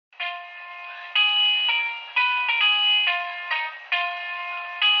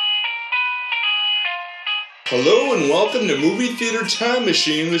Hello and welcome to Movie Theater Time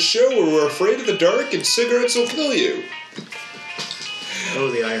Machine, the show where we're afraid of the dark and cigarettes will kill you. Oh,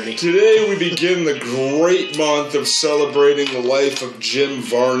 the irony. Today we begin the great month of celebrating the life of Jim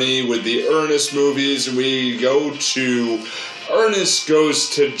Varney with the Ernest movies, and we go to Ernest Goes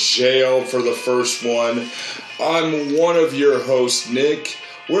to Jail for the first one. I'm one of your hosts, Nick,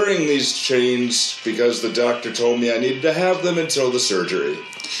 wearing these chains because the doctor told me I needed to have them until the surgery.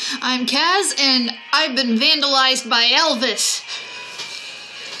 I'm Kaz, and I've been vandalized by Elvis.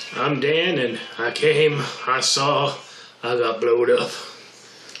 I'm Dan, and I came, I saw, I got blowed up.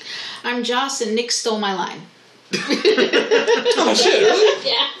 I'm Joss, and Nick stole my line. Oh, shit, really?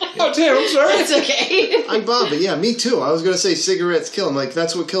 Yeah. Oh, damn, I'm sorry. It's okay. I'm Bob, but yeah, me too. I was going to say cigarettes kill him. Like,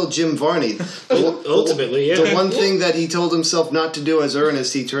 that's what killed Jim Varney. Ultimately, yeah. The one thing that he told himself not to do as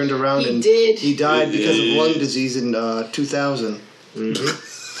Ernest, he turned around and he died because of lung disease in 2000. Mm-hmm.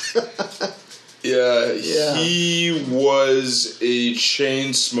 Yeah, Yeah. he was a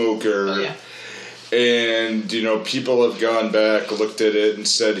chain smoker. Oh, yeah. And, you know, people have gone back, looked at it, and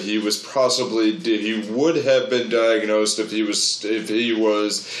said he was possibly, he would have been diagnosed if he was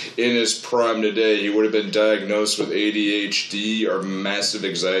in his prime today. He would have been diagnosed with ADHD or massive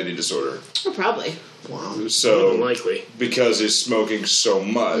anxiety disorder. Oh, probably. Wow. So, More than likely. because he's smoking so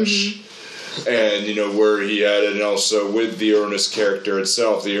much. And, you know, where he had it, and also with the Ernest character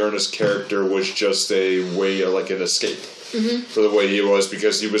itself, the Ernest character was just a way, like an escape. For the way he was,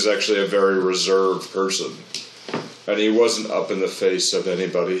 because he was actually a very reserved person. And he wasn't up in the face of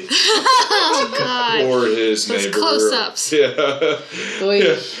anybody. Oh, God. Or his Those neighbor. close-ups. Yeah.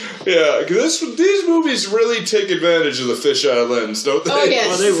 Yeah. These movies really take advantage of the fisheye lens, don't they? Oh,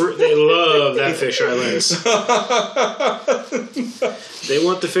 yes. Well, they love that fisheye lens. They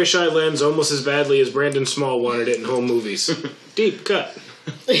want the fisheye lens almost as badly as Brandon Small wanted it in home movies. Deep cut.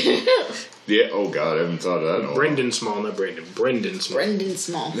 Yeah, oh God, I haven't thought of that in a while. Brendan Small, not Brandon. Brendan Small. Brendan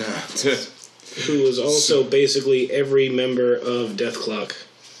Small. Who was also basically every member of Death Clock.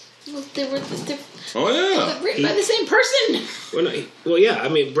 Well, they're Oh, yeah. written by the same person. Well, yeah, I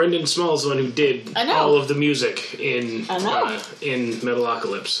mean, Brendan Small is the one who did I know. all of the music in I know. in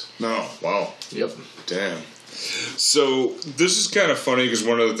Metalocalypse. No, wow. Yep. Damn. So, this is kind of funny because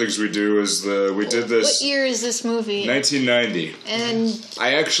one of the things we do is we did this What year is this movie? 1990. And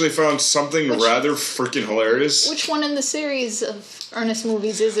I actually found something rather freaking hilarious. which one in the series of Ernest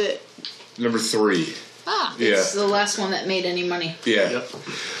movies is it? Number 3. Ah. Yeah. It's the last one that made any money. Yeah. Yep.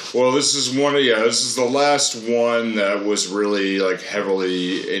 Well, this is this is the last one that was really like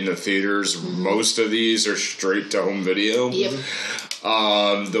heavily in the theaters. Most of these are straight to home video. Yep.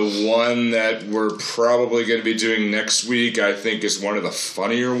 The one that we're probably going to be doing next week, I think, is one of the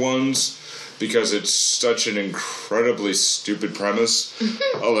funnier ones because it's such an incredibly stupid premise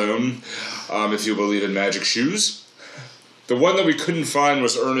alone, if you believe in magic shoes. The one that we couldn't find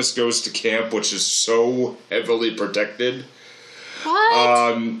was Ernest Goes to Camp, which is so heavily protected. What?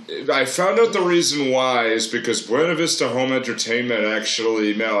 I found out the reason why is because Buena Vista Home Entertainment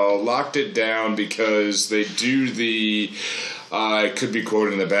actually locked it down because they do the... I could be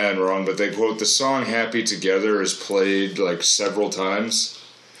quoting the band wrong, but they quote the song Happy Together is played like several times.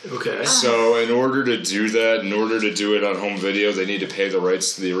 Okay. So in order to do that, in order to do it on home video, they need to pay the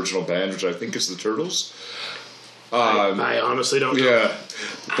rights to the original band, which I think is the Turtles. I honestly don't know. Yeah,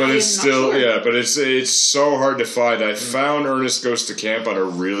 but I it's am not still sure. but it's so hard to find. I found Ernest Goes to Camp on a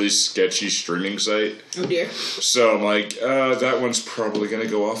really sketchy streaming site, Oh, dear. so I'm like, that one's probably gonna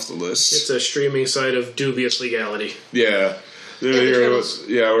go off the list. It's a streaming site of dubious legality. Yeah. the Turtles.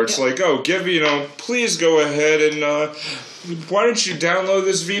 Where it's like, oh, please go ahead and why don't you download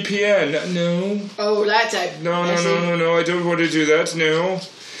this VPN? No, Oh, that's a... no, I don't want to do that. No.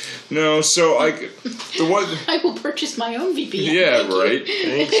 So the one. I will purchase my own VPN. Yeah, Thank you. right.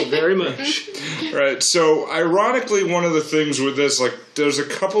 Thanks very much. Right, so ironically, one of the things with this, like, there's a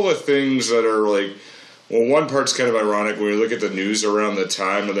couple of things that are like, well, one part's kind of ironic when you look at the news around the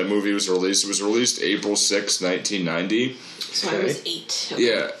time when that movie was released. It was released April 6, 1990. So I was 8.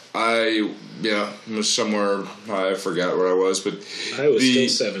 Yeah, I was somewhere, I forgot where I was, but... I was still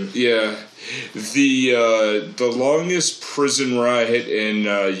 7. Yeah. The longest prison riot in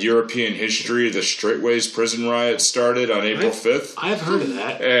European history, the Straightways prison riot, started on April 5th. I've heard of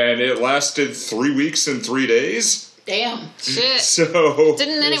that. And it lasted 3 weeks and 3 days. Damn. Shit. So...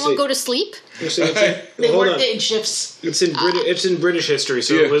 Didn't anyone go to sleep? They Hold worked on. in shifts. It's in British history,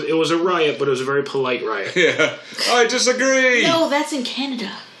 so Yeah. it was a riot, but it was a very polite riot. Yeah. I disagree! No, that's in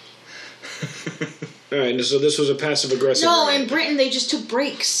Canada. All right, so this was a passive aggressive. No, in Britain they just took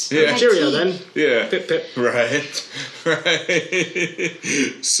breaks. Yeah. Cheerio then. Yeah. Pip pip. Right. Right.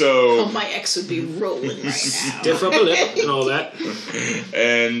 So. Oh, my ex would be rolling right now. Stiff upper lip and all that.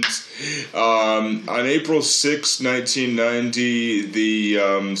 And on April 6, 1990,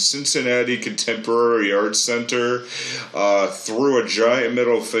 the Cincinnati Contemporary Arts Center threw a giant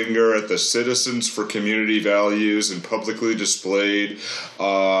middle finger at the Citizens for Community Values and publicly displayed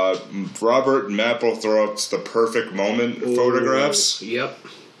Robert Mapplethorpe's The Perfect Moment photographs. Yep.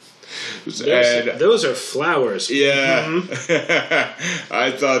 And Those are flowers. yeah,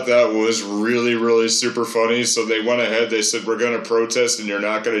 I thought that was really, really super funny. So they went ahead. They said, "We're going to protest, and you're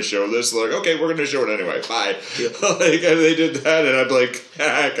not going to show this." They're like, "Okay, we're going to show it anyway. Bye." Like, and they did that, and I'm like,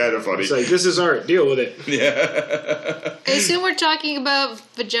 kind of funny. It's like, this is art. Deal with it. Yeah. I assume we're talking about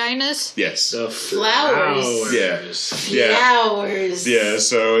vaginas. Yes. The Flowers. Yeah. Yeah. Flowers. Yeah.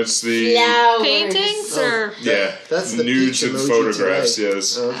 So it's the Flowers. Paintings or yeah. That's the nudes peach and emoji photographs. today.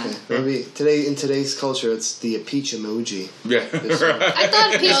 Yes. Okay. Maybe today in today's culture, it's the peach emoji. Yeah. I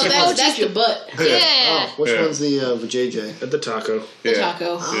thought peach No, that's emojis. your butt. Yeah. Oh, which Yeah. one's the JJ? The taco. The Yeah.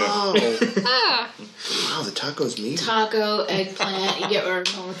 taco. Oh, Ah. wow, the taco's meat. Taco, eggplant. You get where I'm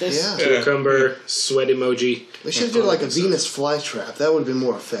going with this. Yeah. Cucumber, sweat emoji. They should do like a Venus flytrap. That would have been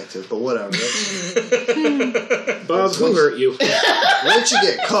more effective, but whatever. Bob, who hurt you? Once you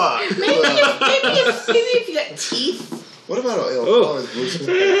get caught. Maybe if you got teeth. What about Oh.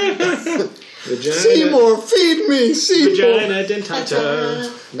 Vagina. Seymour, feed me, Seymour. Vagina dentata.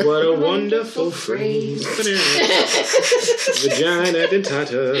 What a wonderful phrase. Vagina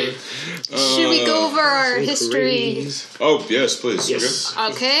dentata. Should we go over our history? Craze. Oh yes, please. Yes.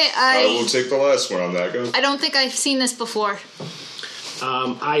 Okay, Okay. We'll I take the last one on that. Go. don't think I've seen this before.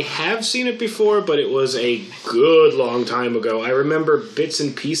 I have seen it before, but it was a good long time ago. I remember bits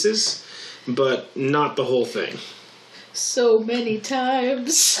and pieces, but not the whole thing. So many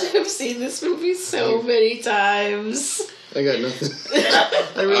times. I've seen this movie so many times. I got nothing.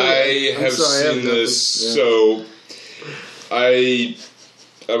 I have seen this. Yeah. So, I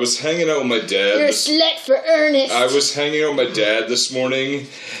was hanging out with my dad. You're a slut for Ernest. I was hanging out with my dad this morning,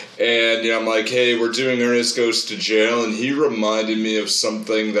 and I'm like, "Hey, we're doing Ernest Goes to Jail," and he reminded me of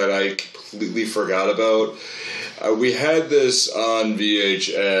something that I completely forgot about. We had this on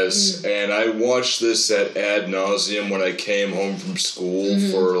VHS, and I watched this ad nauseum when I came home from school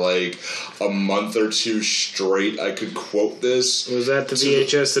for like a month or two straight. I could quote this. Was that the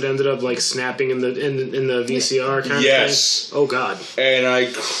VHS that ended up like snapping in the VCR kind Yes. of thing? Oh God! And I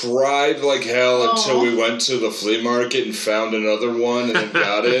cried like hell until we went to the flea market and found another one and then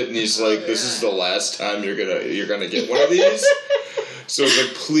got it. And he's like, "This is the last time you're gonna get one of these." So it's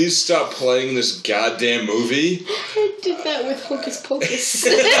like, please stop playing this goddamn movie. I did that with Hocus Pocus.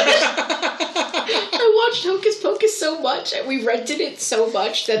 I watched Hocus Pocus so much, and we rented it so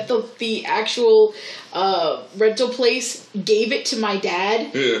much that the actual rental place gave it to my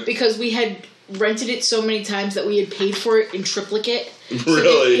dad because we had rented it so many times that we had paid for it in triplicate.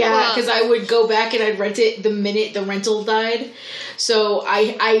 Really? Yeah, because I would go back and I'd rent it the minute the rental died. So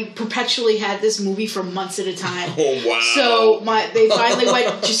I perpetually had this movie for months at a time. Oh, wow. So they finally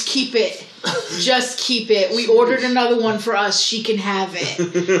went, just keep it. Just keep it. We ordered another one for us. She can have it.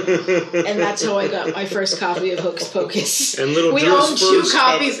 And that's how I got my first copy of Hocus Pocus. And little we Drew's own two first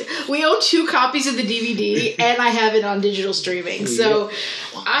copies. We own 2 copies of the DVD, and I have it on digital streaming. So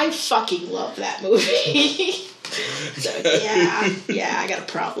I fucking love that movie. So yeah, I got a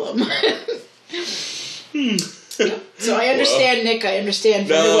problem. Yeah. So I understand, Nick. I understand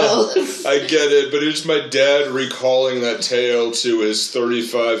very well. I get it, but it's my dad recalling that tale to his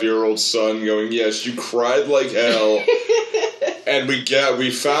 35-year-old son, going, "Yes, you cried like hell, and we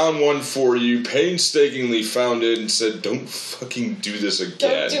found one for you. Painstakingly found it, and said, don't fucking do this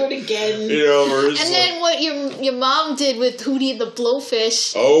again. Don't do it again." You know, And then what your mom did with Hootie the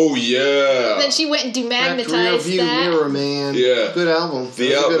Blowfish. Oh yeah. Then she went and Cracked demagnetized Rearview that. Mirror, man. Yeah. Good album.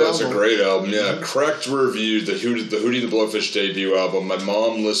 The album, that's a album. great album, yeah. Cracked Review, the Hootie the Blowfish debut album. My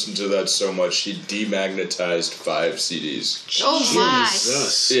mom listened to that so much, she demagnetized 5 CDs. Oh my!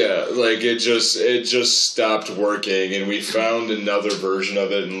 Jesus. Yeah, like it just stopped working, and we found another version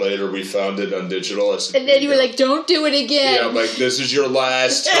of it, and later we found it on digital. I said, And then you were like, "Don't do it again." yeah, I'm like, this is your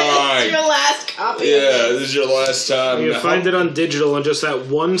last time. It's your last copy. Yeah, this is your last time. You Now- find it on digital, and just that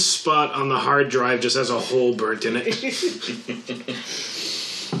one spot on the hard drive just has a hole burnt in it.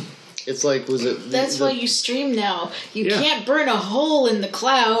 It's like, was it? That's why you stream now. You Yeah. can't burn a hole in the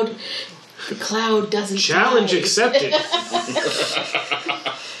cloud. The cloud doesn't Challenge die. accepted.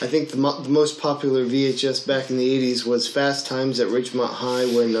 I think the most popular VHS back in the 80s was Fast Times at Ridgemont High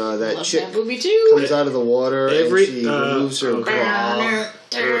when that chick that movie too. comes out of the water and she removes her bra.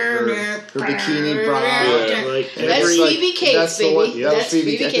 Her bikini bra. That's Phoebe Cates, that's baby. The one, That's that's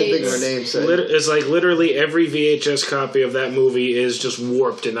Phoebe. Phoebe I couldn't think of her Cates. name. So. It's like literally every VHS copy of that movie is just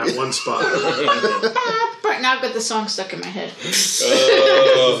warped in that one spot. Now I've got the song stuck in my head.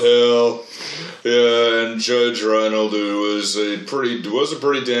 Oh hell. Yeah, and Judge Reinhold, who was a pretty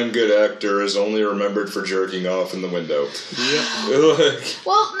damn good actor, is only remembered for jerking off in the window. Yep.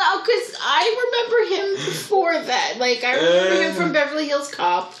 Well, no, because I remember him before that. Like, I remember him from Beverly Hills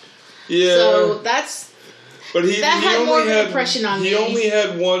Cop. Yeah. So that's... But he had more of an had, impression on me. He only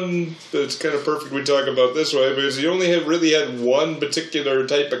had one. That's kind of perfect we talk about this way because he only really had one particular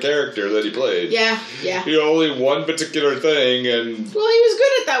type of character that he played. Yeah. He only one particular thing, and well, he was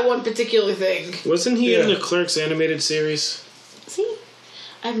good at that one particular thing. Wasn't he in the Clerks animated series? See,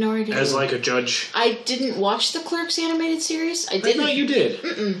 I have no idea. As like a judge. I didn't watch the Clerks animated series. I didn't. I thought you did.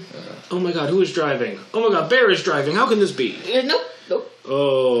 Oh my god, who is driving? Oh my god, Bear is driving. How can this be? Nope.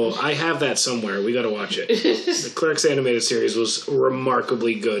 Oh, I have that somewhere. We gotta watch it. The Clerks animated series was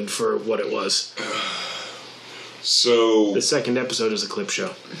remarkably good for what it was. So the second episode is a clip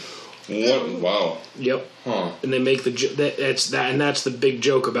show. Wow. Yep. Huh. And they make that's the big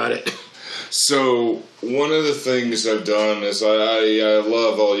joke about it. So one of the things I've done is I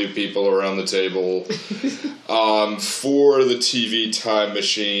love all you people around the table. For the TV Time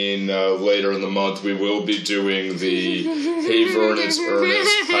Machine later in the month, we will be doing the Hey Vernon's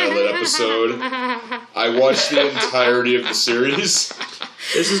Ernest pilot episode. I watched the entirety of the series.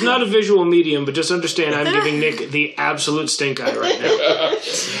 This is not a visual medium, but just understand I'm giving Nick the absolute stink eye right now.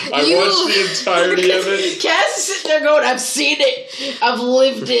 I watched the entirety of it. Cass is sitting there going, I've seen it. I've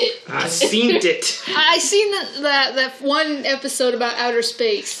lived it. I've seen it. I seen that one episode about outer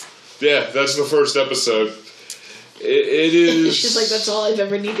space. Yeah, that's the first episode. It is. She's like, that's all I've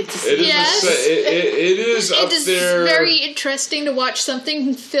ever needed to see. It is. Yes. It is up there. It's very interesting to watch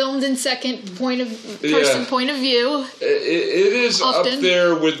something filmed in second person point of view. It is often. Up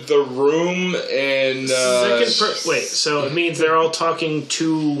there with The Room and. Wait, so it means they're all talking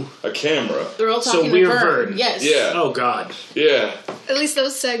to a camera. They're all talking to Vern. Vern. Yes. Yeah. Oh God. Yeah. At least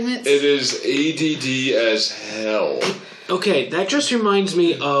those segments. It is ADD as hell. Okay, that just reminds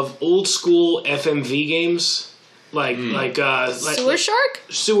me of old school FMV games. Like Sewer Shark?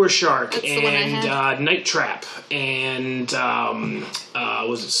 Sewer Shark. That's the one I and had. Night Trap and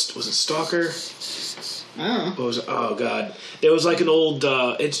was it Stalker? Oh God! There was like an old.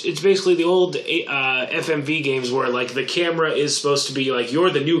 It's basically the old FMV games where like the camera is supposed to be like you're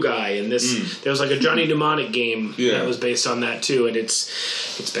the new guy, and this there was like a Johnny Mnemonic game that was based on that too, and it's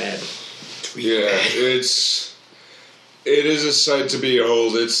bad. It's really bad. It is a sight to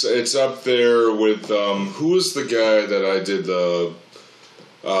behold. It's up there with who was the guy that I did the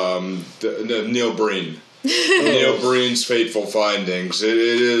Neil Breen. Neil Breen's Fateful Findings. It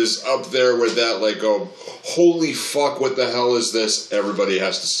is up there with that. Like, holy fuck! What the hell is this? Everybody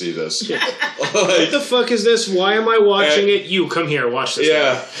has to see this. What the fuck is this? Why am I watching it? You come here, watch this.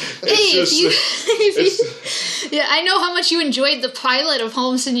 Yeah. Yeah, I know how much you enjoyed the pilot of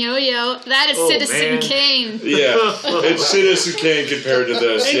Holmes and Yo-Yo. That is Citizen Kane. Yeah, it's Citizen Kane compared to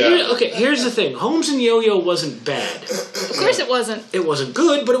this. Here's the thing: Holmes and Yo-Yo wasn't bad. Of course, it wasn't. It wasn't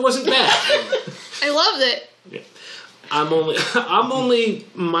good, but it wasn't bad. I loved it. Yeah. I'm only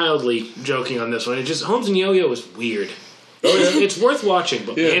mildly joking on this one. It just Holmes and Yo-Yo was weird. Oh yeah, it's worth watching,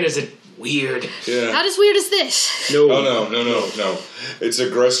 but man, is it weird? Yeah. Not as weird as this. No. Oh no. It's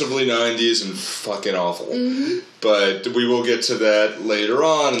aggressively 90s and fucking awful. Mm-hmm. But we will get to that later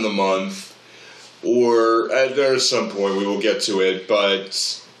on in the month, or at some point we will get to it.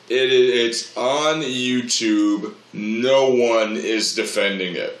 But it's on YouTube. No one is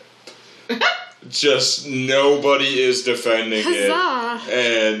defending it. Just nobody is defending Huzzah. it,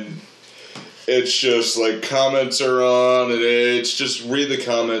 and it's just like comments are on, and it's just read the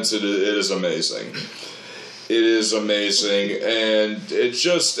comments. It is amazing. It is amazing, and it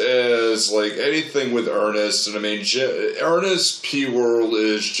just as like anything with Ernest, and I mean Ernest P. Worrell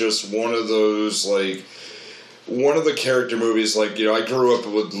is just one of those like. One of the character movies, like, you know, I grew up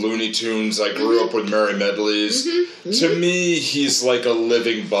with Looney Tunes, I grew up with Merry Medleys. Mm-hmm. To me, he's like a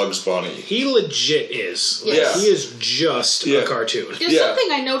living Bugs Bunny. He legit is. Yes. He is just a cartoon. There's something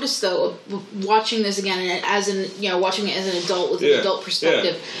I noticed, though, watching this again, and watching it as an adult with an adult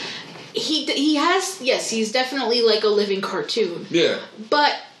perspective. Yeah. He's definitely like a living cartoon. Yeah.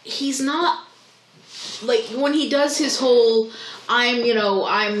 But he's not, like, when he does his whole,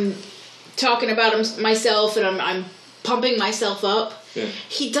 I'm talking about myself and I'm pumping myself up,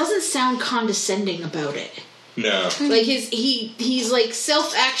 he doesn't sound condescending about it. No. Like he's like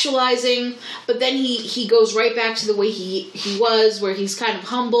self-actualizing, but then he goes right back to the way he was, where he's kind of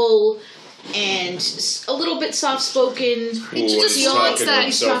humble and a little bit soft-spoken. He just wants that.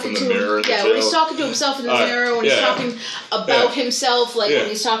 He's talking to when he's talking to himself in the mirror, when he's talking about himself, like when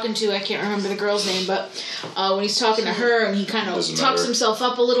he's talking to, I can't remember the girl's name, but when he's talking to her and he kind of talks himself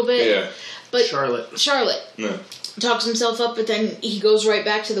up a little bit. Yeah. But Charlotte. Yeah. Talks himself up, but then he goes right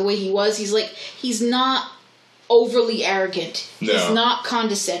back to the way he was. He's not overly arrogant. No. He's not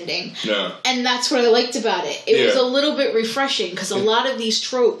condescending. No. And that's what I liked about it. It was a little bit refreshing, because a lot of these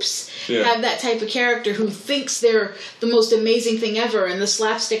tropes have that type of character who thinks they're the most amazing thing ever, and the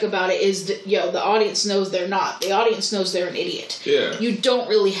slapstick about it is that, the audience knows they're not. The audience knows they're an idiot. Yeah. You don't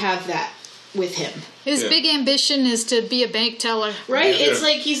really have that with him. His big ambition is to be a bank teller. Right? Yeah. It's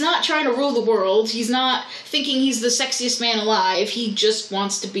like he's not trying to rule the world. He's not thinking he's the sexiest man alive. He just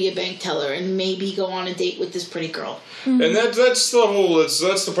wants to be a bank teller and maybe go on a date with this pretty girl. Mm-hmm. And that's the whole, that's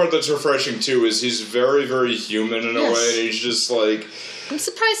the part that's refreshing too, is he's very, very human in a way, and he's just like... I'm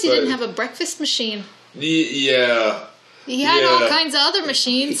surprised he didn't have a breakfast machine. Yeah. He had all kinds of other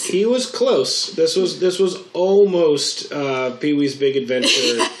machines. He was close. This was almost Pee-wee's Big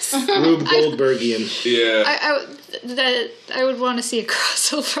Adventure, Rube Goldbergian. Yeah. I would want to see a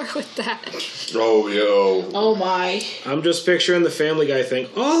crossover with that. Oh, yo. Oh, my. I'm just picturing the Family Guy thing.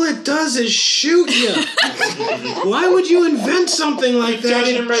 All it does is shoot you. Why would you invent something like that?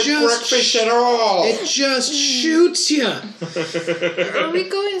 It doesn't make breakfast at all. It just shoots you. Are we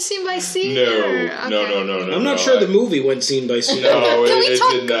going scene by scene? No. I'm not sure the movie went scene by scene. No, it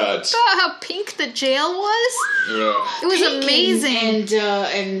did not. About how pink the jail was? Yeah. It was pink amazing.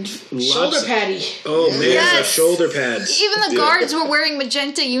 And shoulder patty. Oh, man, shoulder pads. Even the guards were wearing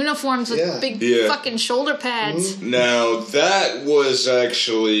magenta uniforms with big fucking shoulder pads. Now, that was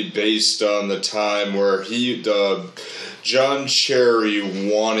actually based on the time where John Cherry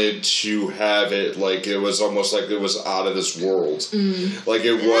wanted to have it like it was almost like it was out of this world. Like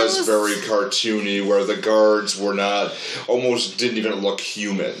it was very cartoony, where the guards were almost didn't even look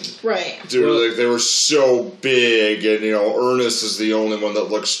human. Right. They were so big, and Ernest is the only one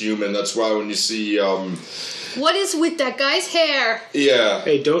that looks human. That's why when you see what is with that guy's hair? Yeah.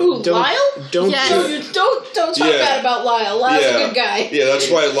 Hey, don't Lyle? Don't talk bad about Lyle. Lyle's a good guy. Yeah, that's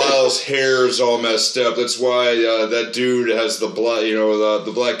why Lyle's hair is all messed up. That's why that dude has the black.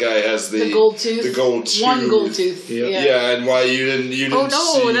 The black guy has the gold tooth. The gold tooth. One gold tooth. Yeah, and why you didn't Oh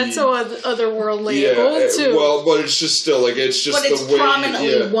no, see, that's so otherworldly. Yeah, gold tooth. Well, but it's just still like it's just but it's the way.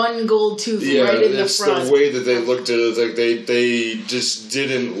 Prominently one gold tooth right in the front. It's the way that they looked at it. Like they just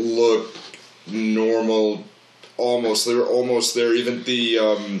didn't look normal. Almost, they were almost there. Even the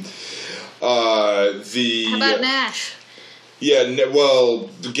How about Nash? Yeah, well,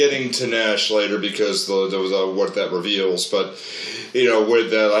 getting to Nash later because there was what that reveals, but with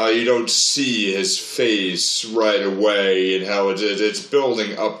that you don't see his face right away and how it's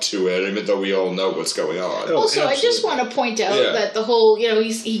building up to it, even though we all know what's going on. Also, I just want to point out that the whole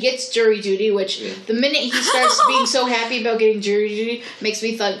he gets jury duty, which the minute he starts being so happy about getting jury duty makes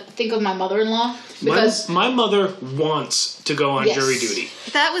me think of my mother-in-law. Because my mother wants to go on jury duty.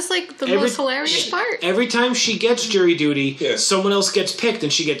 That was like the most hilarious part. Every time she gets jury duty, someone else gets picked,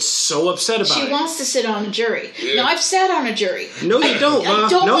 and she gets so upset about it. She wants to sit on a jury. Yeah. Now, I've sat on a jury. No, you don't. I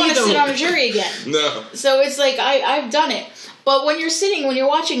don't want to sit on a jury again. No. So it's like I've done it. But when you're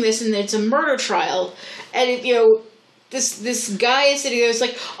watching this, and it's a murder trial, and This guy is sitting there. It's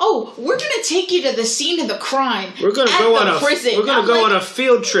like, oh, we're gonna take you to the scene of the crime. We're gonna go on a prison. We're gonna go on a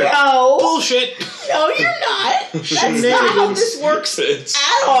field trip. No bullshit. No, you're not. That's not how this works at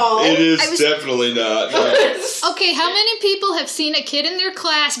all. It is definitely not. No. Okay, how many people have seen a kid in their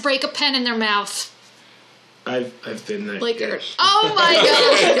class break a pen in their mouth? I've been that kid. Oh my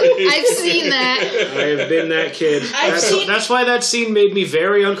god! I've seen that. I have been that kid. That's why that scene made me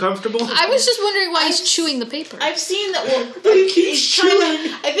very uncomfortable. I was just wondering why he's chewing the paper. I've seen that. Well,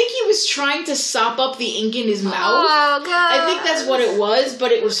 I think he was trying to sop up the ink in his mouth. Oh god! I think that's what it was,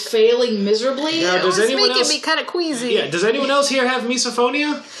 but it was failing miserably. Now, does anyone making me kind of queasy. Yeah. Does anyone else here have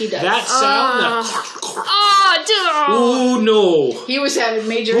misophonia? He does. That sound. Oh, dude! Oh no! He was having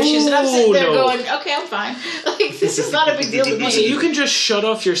major issues, and I'm sitting there going, "Okay, I'm fine." Like, this is not a big deal to me. Listen, you can just shut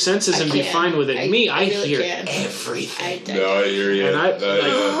off your senses and be fine with it. I really hear everything. No, I hear you. And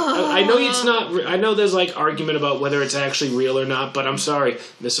I know it's not. I know there's like argument about whether it's actually real or not, but I'm sorry,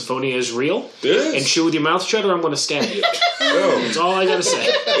 misophonia is real. It is. And chew with your mouth shut, or I'm going to stab you. That's all I gotta say.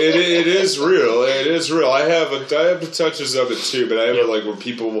 It is real. It is real. I have the touches of it too, but I have it like where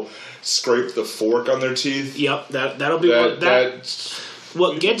people scrape the fork on their teeth. Yep, that'll be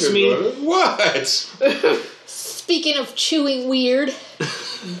what gets me. What? Speaking of chewing weird.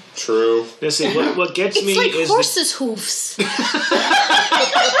 True. Listen, what gets me like is horses' hoofs. Clip,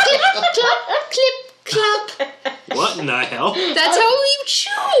 clop, clip, clop. What in the hell? That's how we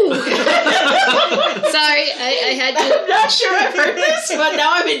chew. Sorry, I had to. I'm not sure I've heard this, but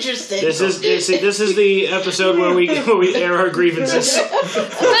now I'm interested. This is the episode where we air our grievances.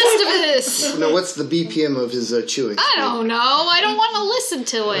 Festivus. Now, what's the BPM of his chewing? I don't know. I don't want to listen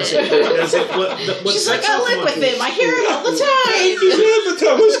to it. She's like, I live with him. I hear it all the time. But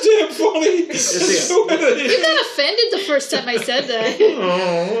that was damn funny. You got offended the first time I said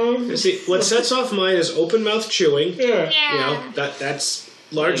that. See, what sets off mine is open mouth chewing. Yeah. You know, that's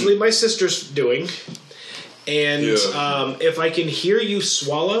largely my sister's doing. And if I can hear you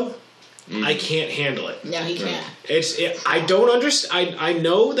swallow, I can't handle it. No, he can't. I don't understand. I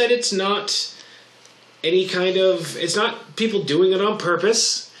know that it's not any kind of... It's not people doing it on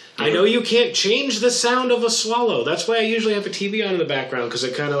purpose. I know you can't change the sound of a swallow. That's why I usually have a TV on in the background, because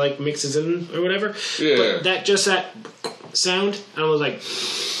it kind of like mixes in or whatever. Yeah. But that sound, I was like,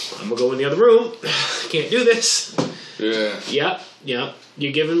 I'm going to go in the other room. Can't do this. Yeah. Yep.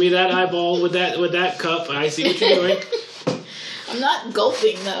 You're giving me that eyeball with that cup. I see what you're doing. I'm not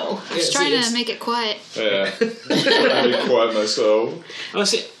gulping, though. I was trying to make it quiet. Yeah. I'll be quiet myself. Oh,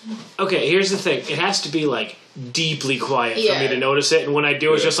 see, okay, here's the thing. It has to be, like, deeply quiet for me to notice it. And when I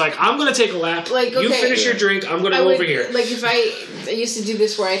do, it's just like, I'm going to take a lap. Like, okay, you finish your drink. I'm going to go over here. Like, if I used to do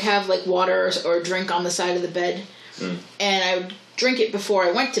this where I'd have, like, water or drink on the side of the bed. And I would drink it before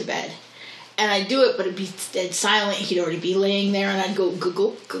I went to bed. And I'd do it, but it'd be dead silent. He'd already be laying there, and I'd go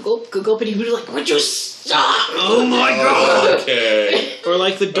guggle, guggle, guggle, but he'd be like, "Would you stop?" Oh my god! Okay. Or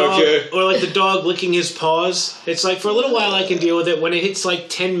like the dog, licking his paws. It's like for a little while I can deal with it. When it hits like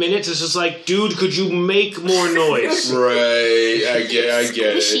 10 minutes, it's just like, dude, could you make more noise? Right. I get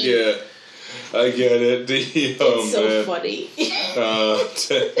it. Yeah. I get it. It's so funny. I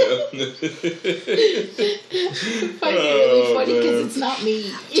find it really funny because it's not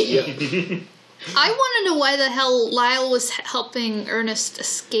me. I want to know why the hell Lyle was helping Ernest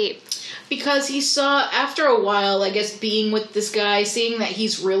escape. Because he saw, after a while, I guess, being with this guy, seeing that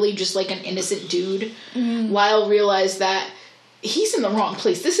he's really just like an innocent dude, Lyle realized that he's in the wrong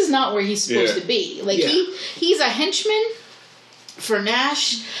place. This is not where he's supposed to be. Like, he's a henchman for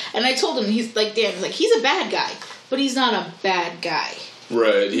Nash, and I told him, he's like, damn, he's a bad guy, but he's not a bad guy.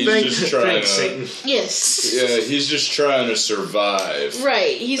 Right, he's just trying to... Satan. Yes. Yeah, he's just trying to survive.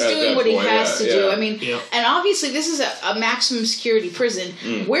 Right, he's doing what he has to do. I mean, yeah. And obviously this is a maximum security prison.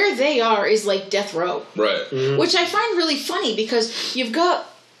 Where they are is like death row. Right. Which I find really funny because you've got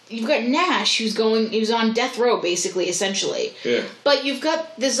Nash who's on death row basically, essentially. Yeah. But you've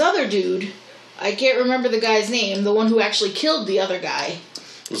got this other dude, I can't remember the guy's name, the one who actually killed the other guy.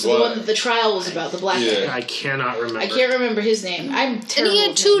 The one that the trial was about, the black guy. I cannot remember. I can't remember his name. I'm terrible. And he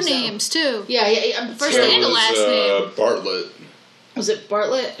had two names, too. Yeah. First and last name. Bartlett. Was it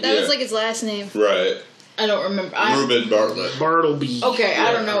Bartlett? That was like his last name. Right. I don't remember. Reuben Bartlett. Bartleby. Okay,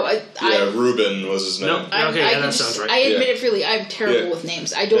 I don't know. Reuben was his name. No, okay, that sounds right. I admit it freely. I'm terrible with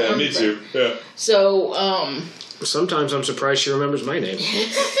names. I don't remember. Me too. Yeah. So, sometimes I'm surprised she remembers my name.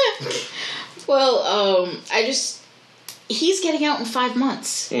 Well, he's getting out in 5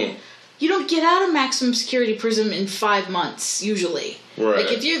 months. You don't get out of maximum security prison in 5 months, usually. Right.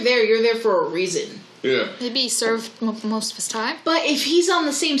 Like, if you're there for a reason. Yeah. Maybe he served most of his time. But if he's on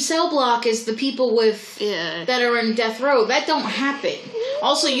the same cell block as the people that are in death row, that don't happen.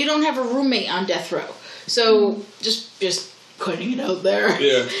 Also, you don't have a roommate on death row. So, just putting it out there.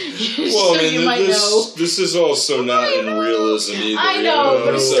 Yeah. Well, so you might know. This is also not in realism either. I know,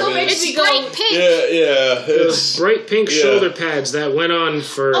 but it still makes me go. Bright pink. Yeah. Those bright pink shoulder pads that went on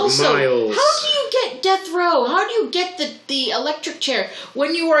for also, miles. How do you get death row? How do you get the electric chair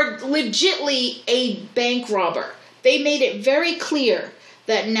when you are legitly a bank robber? They made it very clear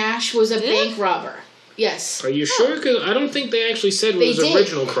that Nash was a bank robber. Yes. Are you sure? Because I don't think they actually said what his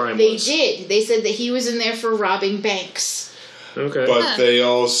original crime was. They did. They said that he was in there for robbing banks. Okay. But they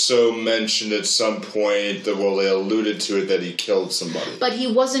also mentioned at some point they alluded to it that he killed somebody. But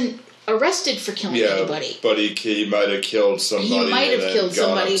he wasn't arrested for killing anybody. But he might have killed somebody. He might have killed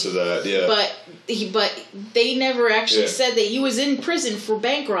somebody. To that, yeah. But they never actually said that he was in prison for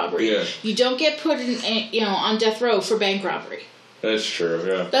bank robbery. Yeah. You don't get put in on death row for bank robbery. That's true,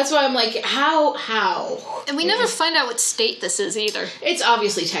 yeah. That's why I'm like, how? And we never find out what state this is either. It's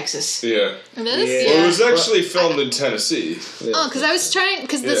obviously Texas. Yeah. It is? Yeah. Well, it was actually filmed in Tennessee. Yeah. Oh, because I was trying...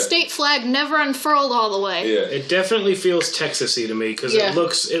 Because the state flag never unfurled all the way. Yeah. It definitely feels Texas-y to me, because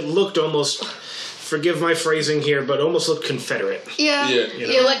it looked almost... Forgive my phrasing here, but almost looked Confederate. Yeah.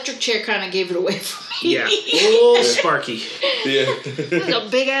 The electric chair kind of gave it away for me. Yeah. A little sparky. Yeah. It was a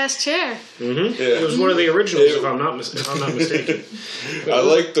big-ass chair. Mm-hmm. Yeah. It was one of the originals, if I'm not mistaken. I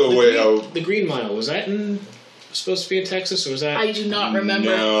like the way how... The Green Mile, was that supposed to be in Texas, or was that... I do not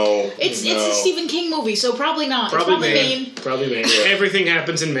remember. No. It's a Stephen King movie, so probably not. Probably Maine. Probably Maine. Yeah. Everything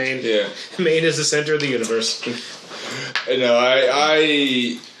happens in Maine. Yeah. Maine is the center of the universe. No,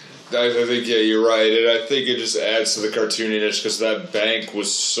 I think, you're right, and I think it just adds to the cartooniness, because that bank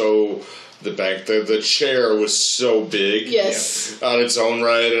was so... The chair was so big. Yes. On its own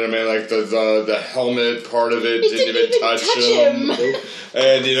right, and I mean, like, the helmet part of it didn't even touch him.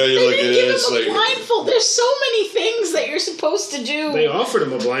 And, you look at it, it's like... blindfold. There's so many things that you're supposed to do. They offered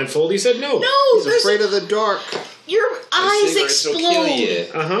him a blindfold, he said no. He's afraid of the dark. Your eyes explode.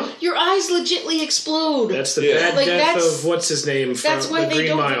 Uh-huh. Your eyes legitly explode. That's the bad death of what's his name from the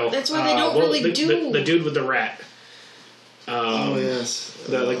Green Mile. That's why they don't really do the dude with the rat. Yes.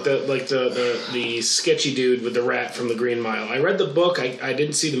 The sketchy dude with the rat from the Green Mile. I read the book. I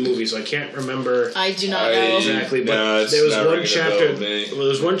didn't see the movie, so I can't remember. I do not know exactly. But there was one chapter. There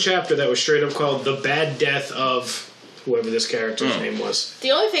was one chapter that was straight up called "The Bad Death of." Whoever this character's name was. The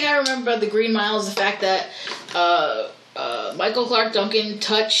only thing I remember about the Green Mile is the fact that Michael Clarke Duncan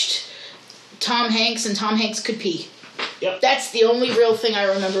touched Tom Hanks, and Tom Hanks could pee. Yep. That's the only real thing I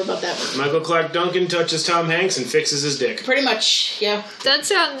remember about that movie. Michael Clarke Duncan touches Tom Hanks and fixes his dick. Pretty much, yeah. That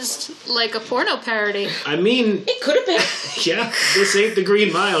sounds like a porno parody. I mean... It could have been. Yeah, this ain't the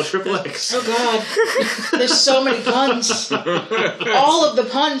Green Mile, XXX. Oh, God. There's so many puns. All of the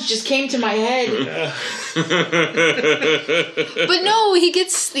puns just came to my head. But no, he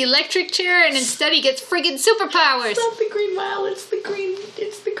gets the electric chair and instead he gets friggin' superpowers. It's not the Green Mile, it's the green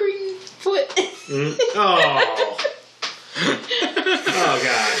foot. Oh. Oh,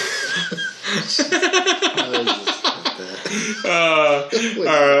 God.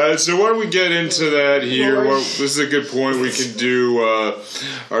 Alright, so why don't we get into that here? Well, this is a good point. We can do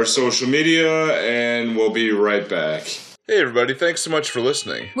our social media, and we'll be right back. Hey everybody, thanks so much for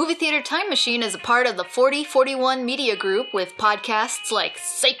listening. Movie Theater Time Machine is a part of the 4041 Media Group with podcasts like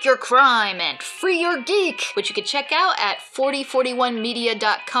Psych Your Crime and Free Your Geek, which you can check out at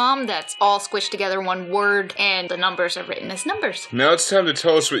 4041media.com. That's all squished together one word, and the numbers are written as numbers. Now it's time to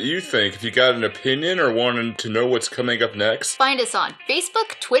tell us what you think. If you got an opinion or wanted to know what's coming up next, find us on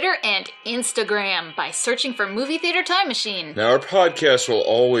Facebook, Twitter, and Instagram by searching for Movie Theater Time Machine. Now our podcast will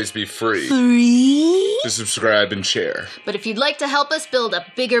always be free. To subscribe and share. But if you'd like to help us build a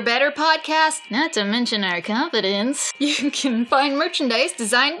bigger, better podcast, not to mention our confidence, you can find merchandise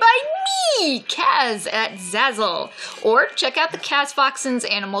designed by me, Kaz, at Zazzle. Or check out the Kaz Foxen's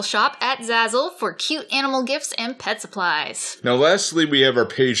Animal Shop at Zazzle for cute animal gifts and pet supplies. Now lastly, we have our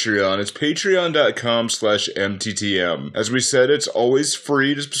Patreon. It's patreon.com/MTTM. As we said, it's always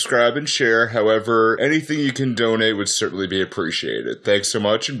free to subscribe and share. However, anything you can donate would certainly be appreciated. Thanks so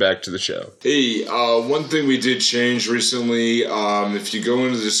much, and back to the show. Hey, one thing we did change recently, if you go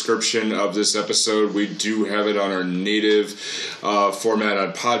into the description of this episode, we do have it on our native format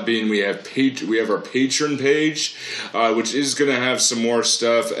on Podbean. We have our Patreon page, which is going to have some more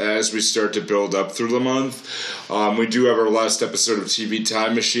stuff as we start to build up through the month. We do have our last episode of TV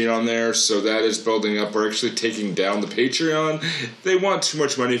Time Machine on there, so that is building up. We're actually taking down the Patreon. They want too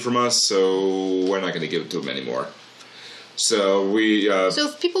much money from us, so we're not going to give it to them anymore. So so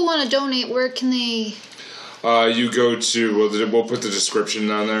if people want to donate, where can they... you go to... We'll put the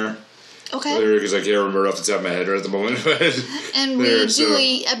description on there. Okay. Because I can't remember off the top of my head right at the moment. And we do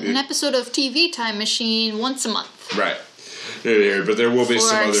an episode of TV Time Machine once a month. Right. But there will be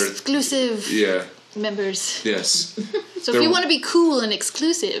some other... exclusive members. Yes. So if you want to be cool and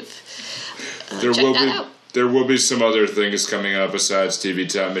exclusive, check that out. There will be some other things coming up besides TV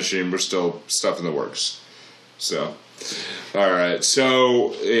Time Machine. We're still stuff in the works. So... Alright,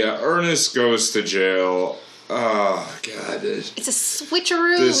 so, Ernest goes to jail. Oh, God. It's a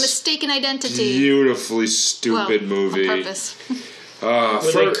switcheroo, mistaken identity. Beautifully stupid movie. On purpose.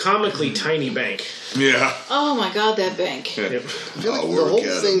 With a comically tiny bank. Yeah. Oh, my God, that bank. Yep. I feel like the whole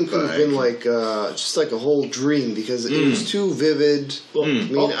thing could have been like, just like a whole dream, because it was too vivid. Well, I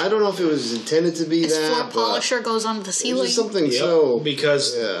mean, I don't know if it was intended to be His that. floor polisher goes onto the ceiling. Something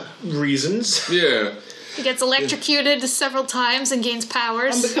because reasons. Yeah. He gets electrocuted several times and gains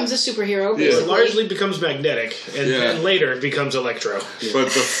powers. And becomes a superhero. Yeah. It largely becomes magnetic, and then later becomes Electro. Yeah. But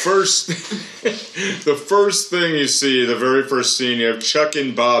the first thing you see, the very first scene, you have Chuck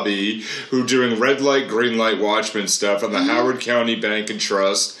and Bobby, who are doing red light, green light watchman stuff on the Howard County Bank and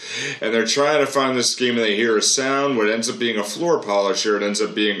Trust, and they're trying to find the scheme, and they hear a sound. What ends up being a floor polisher, it ends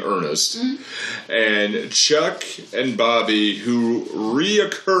up being Ernest. And Chuck and Bobby, who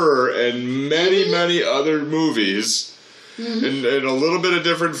reoccur in many other movies in a little bit of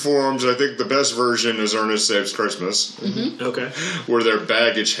different forms. I think the best version is Ernest Saves Christmas. Okay. Where they're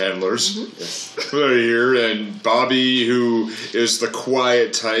baggage handlers. Right here. And Bobby, who is the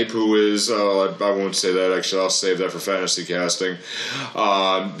quiet type, who is, I won't say that, actually, I'll save that for fantasy casting.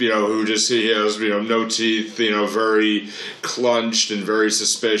 Who just, he has, no teeth, very clenched and very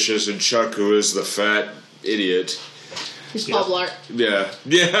suspicious. And Chuck, who is the fat idiot. He's Paul Blart. Yeah.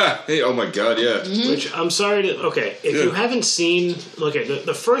 Hey, oh my God, yeah. Which, I'm sorry to... Okay, if you haven't seen... Okay,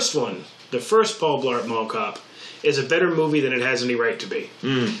 the first one, the first Paul Blart Mall Cop, is a better movie than it has any right to be.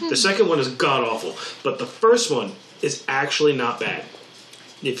 The second one is god-awful. But the first one is actually not bad.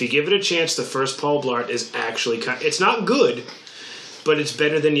 If you give it a chance, the first Paul Blart is actually... It's not good, but it's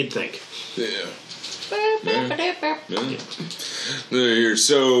better than you'd think. Yeah. Here,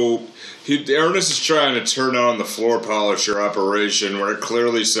 so... Ernest is trying to turn on the floor polisher operation where it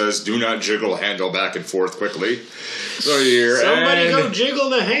clearly says, do not jiggle handle back and forth quickly. So here, somebody go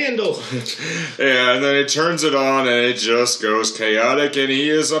jiggle the handle. Yeah, and then he turns it on and it just goes chaotic and he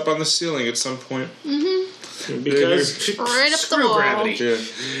is up on the ceiling at some point. Because right up the wall. Gravity. Yeah.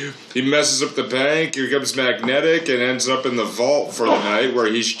 He messes up the bank, he becomes magnetic and ends up in the vault for the night where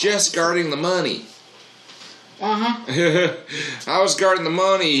he's just guarding the money. I was guarding the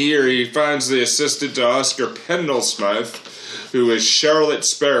money here. He finds the assistant to Oscar Pendlesmith, who is Charlotte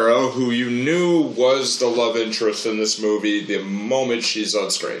Sparrow, who you knew was the love interest in this movie the moment she's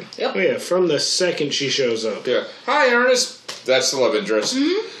on screen. Yep. Oh yeah, from the second she shows up. Yeah. Hi, Ernest. That's the love interest.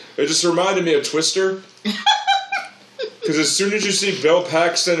 It just reminded me of Twister. Because as soon as you see Bill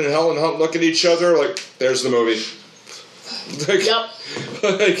Paxton and Helen Hunt look at each other, there's the movie. Yep.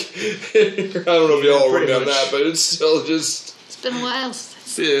 I don't know if y'all worked on that, but it's still just... It's been a while.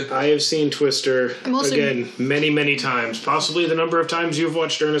 I have seen Twister, again, many times. Possibly the number of times you've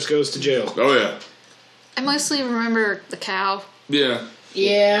watched Ernest Goes to Jail. Oh, yeah. I mostly remember the cow. Yeah.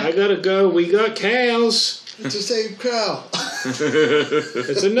 Yeah. I gotta go. We got cows. It's the same cow.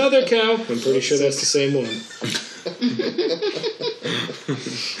 It's another cow. I'm pretty sure that's the same one.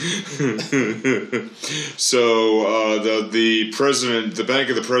 So the president, the bank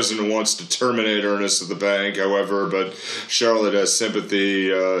of the president, wants to terminate Ernest at the bank. However, but Charlotte has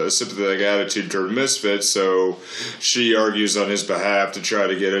sympathetic attitude toward Misfits, so she argues on his behalf to try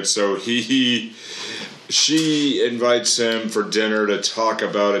to get it. So she invites him for dinner to talk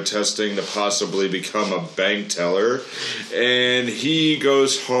about attesting to possibly become a bank teller, and he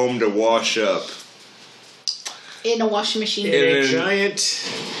goes home to wash up. In a washing machine. In a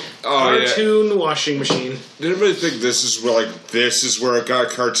giant cartoon washing machine. Did anybody think this is where it got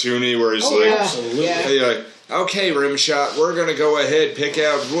cartoony? Where he's absolutely. Hey, okay, Rimshot, we're gonna go ahead, pick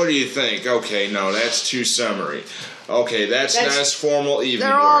out. What do you think? Okay, no, that's too summary. Okay, that's nice formal evening.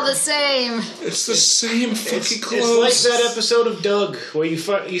 They're all the same. It's the same fucking clothes. It's like that episode of Doug where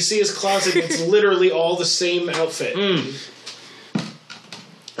you see his closet. It's literally all the same outfit.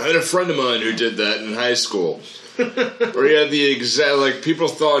 I had a friend of mine who did that in high school. Where he had the exact, people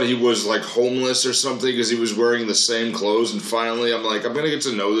thought he was homeless or something because he was wearing the same clothes, and finally I'm like, I'm gonna get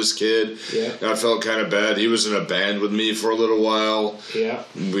to know this kid. Yeah. And I felt kind of bad. He was in a band with me for a little while. Yeah.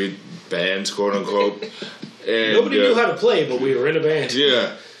 We bands, quote unquote. And nobody knew how to play, but we were in a band.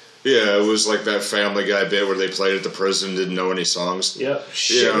 Yeah. Yeah, it was like that Family Guy bit where they played at the prison, didn't know any songs. Yep.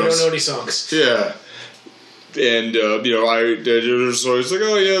 Shit, we don't know any songs. Yeah. And, so he's like,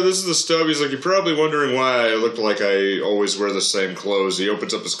 oh yeah, this is the stub. He's like, you're probably wondering why I look like I always wear the same clothes. He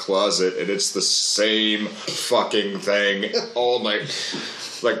opens up his closet, and it's the same fucking thing.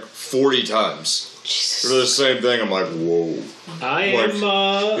 40 times. Jesus. For the same thing, I'm like, whoa. I am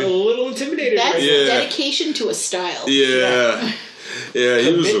a little intimidated. That's dedication to a style. Yeah. Yeah,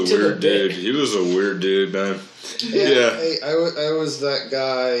 he was a weird dude. He was a weird dude, man. Yeah. Hey, I was that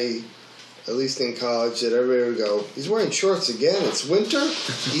guy... At least in college, that everybody would go, he's wearing shorts again. It's winter.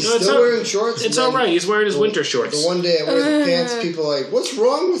 He's still wearing shorts. It's all right. He's wearing his winter shorts. The one day I wear the pants, people are like, what's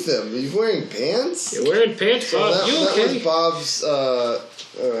wrong with him? He's wearing pants? You're wearing pants, Bob. So that was Bob's,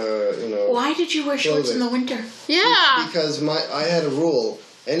 Why did you wear shorts in the winter? Yeah. Because I had a rule.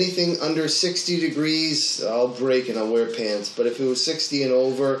 Anything under 60 degrees, I'll break and I'll wear pants. But if it was 60 and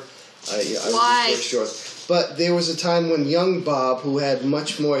over, Why? Wear shorts. But there was a time when young Bob, who had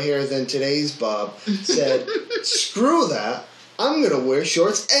much more hair than today's Bob, said, "Screw that. I'm going to wear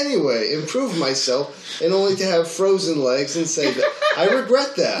shorts anyway, improve myself, and only to have frozen legs and say that I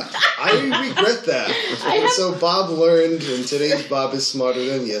regret that. I regret that." So Bob learned, and today's Bob is smarter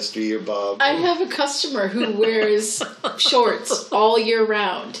than yesteryear Bob. I have a customer who wears shorts all year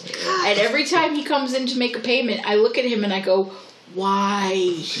round. And every time he comes in to make a payment, I look at him and I go, why?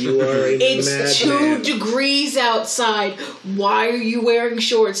 You are a It's 2 degrees outside. Why are you wearing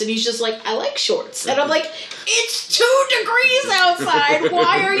shorts? And he's just like, I like shorts. And I'm like, it's 2 degrees outside.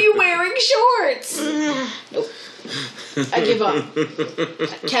 Why are you wearing shorts? Nope. I give up.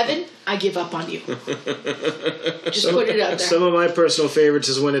 Kevin, I give up on you. Just put it out there. Some of my personal favorites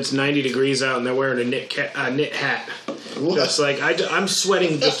is when it's 90 degrees out and they're wearing a knit hat. What? Just like, I'm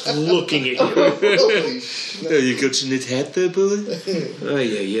sweating just looking at you. Yeah, you got your knit hat there, Billy? Oh,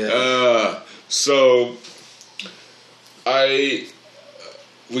 yeah. So,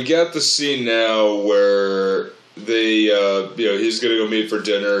 we got the scene now where they, he's going to go meet for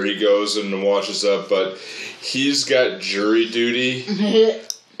dinner. He goes and washes up, but he's got jury duty.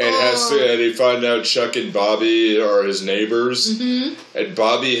 And and he find out Chuck and Bobby are his neighbors, and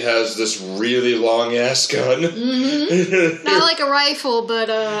Bobby has this really long ass gun, not like a rifle, but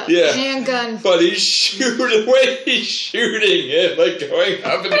a handgun. But he's shooting it, like going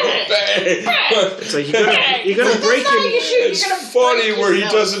up and bang. It's like you gotta break him. It's funny where he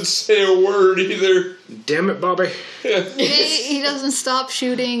doesn't say a word either. Damn it, Bobby. He doesn't stop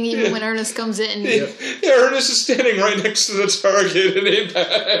shooting even when Ernest comes in. Ernest is standing right next to the target, and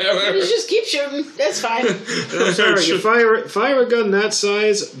you just keep shooting. That's fine. I'm sorry. You fire a gun that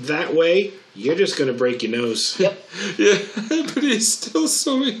size that way, you're just gonna break your nose. Yep. Yeah, but he's still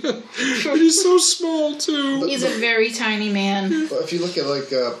so young. But he's so small too. He's a very tiny man. Well, if you look at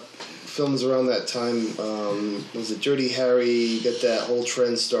films around that time, was it Dirty Harry? You get that whole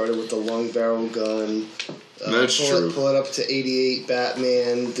trend started with the long barrel gun. That's true. Pull it up to 88,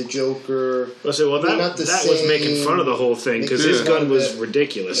 Batman, the Joker. That was making fun of the whole thing because his gun was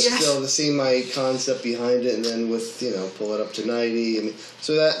ridiculous. It's still the same concept behind it, and then with pull it up to 90. I mean,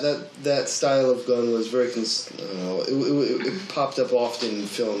 so that style of gun was very it popped up often in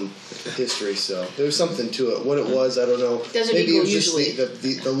film history. So there was something to it. What it was, I don't know. Maybe it was usually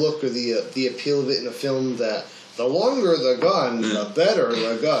just the look or the appeal of it in a film that. The longer the gun, the better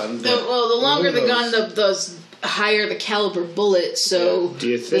the gun. The longer the gun, the higher the caliber bullet, so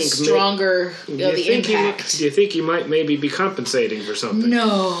the stronger the impact. Do you think you might maybe be compensating for something?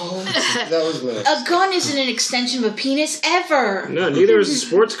 No. That was nice. A gun isn't an extension of a penis, ever. No, neither is a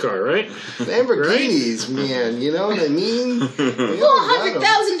sports car, right? Lamborghinis, man, you know what I mean? Well,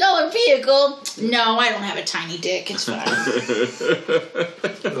 $100,000 vehicle. No, I don't have a tiny dick. It's fine.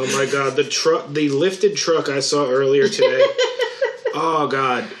 Oh my God, the lifted truck I saw earlier today. Oh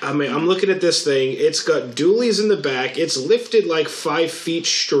God! I mean, I'm looking at this thing. It's got dualies in the back. It's lifted like 5 feet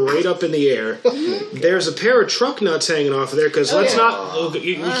straight up in the air. There's a pair of truck nuts hanging off of there because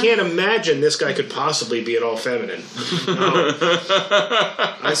you can't imagine this guy could possibly be at all feminine. No.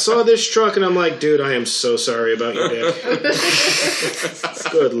 I saw this truck and I'm like, dude, I am so sorry about your dick.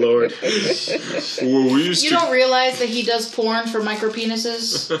 Good Lord. Well, you don't realize that he does porn for micro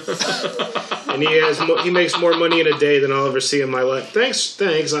penises? And he makes more money in a day than I'll ever see in my life. Thanks.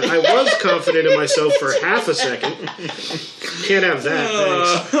 I was confident in myself for half a second. Can't have that.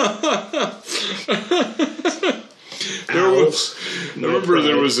 Thanks. There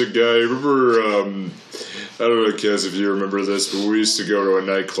was a guy. Remember? I don't know, Kez, if you remember this, but we used to go to a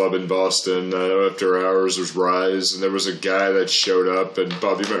nightclub in Boston after hours was Rise, and there was a guy that showed up, and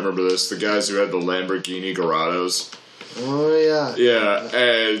Bob, you might remember this, the guys who had the Lamborghini Garados. Oh, yeah. Yeah,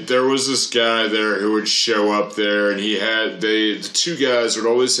 and there was this guy there who would show up there, and the two guys would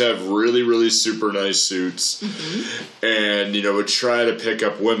always have really, really super nice suits, and, would try to pick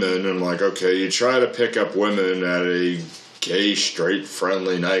up women. I'm like, okay, you try to pick up women at a gay, straight,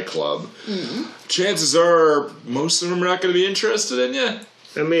 friendly nightclub. Chances are most of them are not going to be interested in you.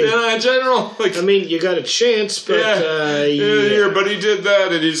 I mean, in general, you got a chance, but but he did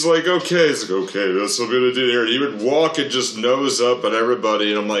that, and he's like, okay, that's what I'm gonna do here. And he would walk and just nose up at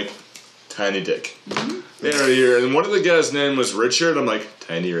everybody, and I'm like, tiny dick. Here, and one of the guys' name was Richard. I'm like,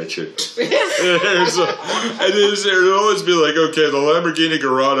 Tiny Richard. And it would always be like, okay, the Lamborghini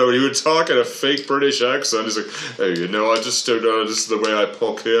Gallardo, and he would talk in a fake British accent. He's like, hey, I just don't know, this is the way I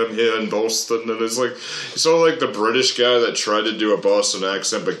poke him here in Boston. And it's like, he's sort of like the British guy that tried to do a Boston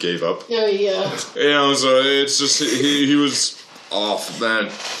accent but gave up. Oh, yeah. So it's just, he was off, man.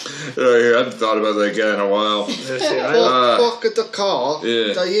 I haven't thought about that guy in a while. Park at the car.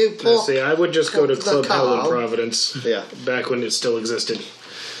 Yeah. Do you park? See, I would just go to Club car. Hell in Providence. Yeah. Back when it still existed.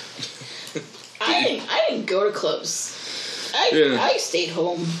 I didn't go to clubs. I stayed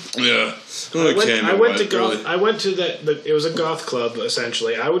home. Yeah. I went to goth. I went to it was a goth club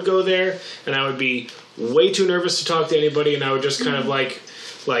essentially. I would go there and I would be way too nervous to talk to anybody, and I would just kind of like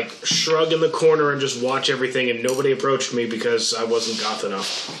shrug in the corner and just watch everything, and nobody approached me because I wasn't goth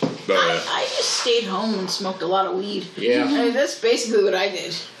enough. I just stayed home and smoked a lot of weed. Yeah. I mean, that's basically what I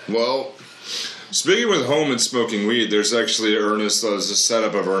did. Well, speaking with home and smoking weed, there's actually a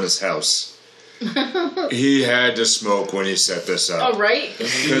setup of Ernest's house. He had to smoke when he set this up. Oh, right?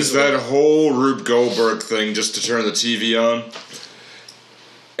 Because that whole Rube Goldberg thing, just to turn the TV on,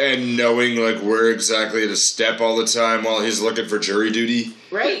 and knowing like where exactly to step all the time while he's looking for jury duty.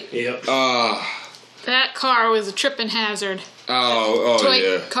 Right? Yep. That car was a tripping hazard.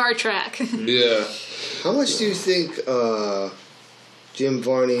 Yeah. Car track. Yeah. How much do you think Jim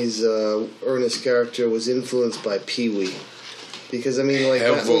Varney's Ernest character was influenced by Pee-wee? Because, I mean, like...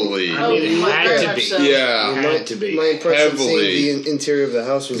 Heavily. it had to be. So. Yeah. Had to be. My impression Heavily. seeing the interior of the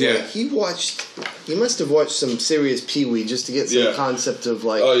house was like, he must have watched some serious Pee-wee just to get some concept of,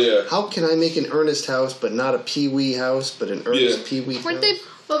 like, how can I make an Ernest house, but not a Pee-wee house, but an Ernest Pee-wee house? Weren't they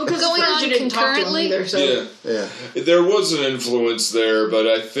Well, because going on didn't talk to him concurrently? either, so. Yeah. There was an influence there, but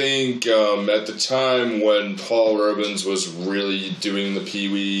I think at the time when Paul Reubens was really doing the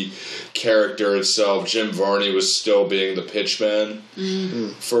Pee-wee character itself, Jim Varney was still being the pitchman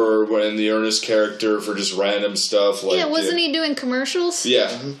for when the Ernest character for just random stuff. Like, wasn't he doing commercials?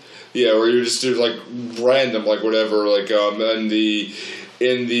 Yeah. Yeah, where you just do like random, like whatever, like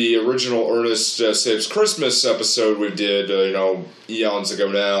in the original Ernest Saves Christmas episode we did, eons ago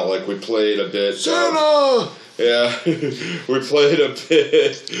now, like we played a bit. Santa! We played a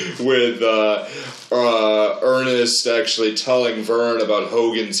bit with Ernest actually telling Vern about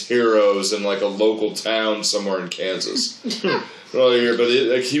Hogan's Heroes in like a local town somewhere in Kansas.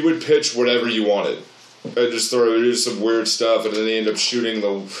 But he would pitch whatever you wanted. And just do some weird stuff, and then he ended up shooting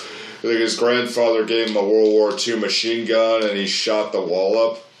his grandfather gave him a World War II machine gun, and he shot the wall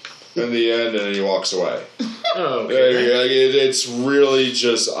up in the end, and then he walks away. Oh, okay. It's really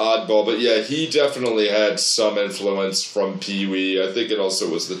just oddball. But yeah, he definitely had some influence from Pee-wee. I think it also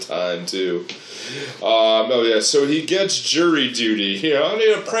was the time, too. So he gets jury duty. I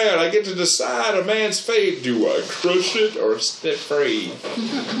need a prayer. I get to decide a man's fate. Do I crush it or set free?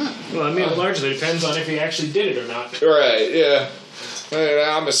 Well, I mean, it largely depends on if he actually did it or not. Right, yeah.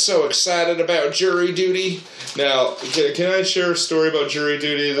 I'm so excited about jury duty. Now, can I share a story about jury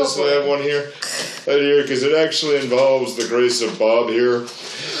duty? I have one here. Because it actually involves the grace of Bob here.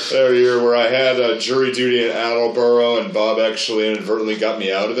 Where I had jury duty in Attleboro, and Bob actually inadvertently got me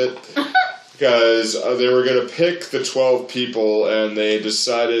out of it. Because they were going to pick the 12 people, and they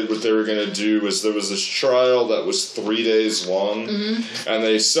decided what they were going to do was there was this trial that was 3 days long, and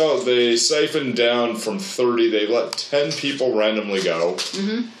they siphoned down from 30. They let 10 people randomly go,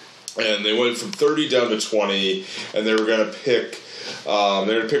 and they went from 30 down to 20, and they were going to pick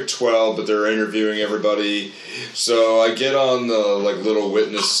 12, but they're interviewing everybody. So I get on the little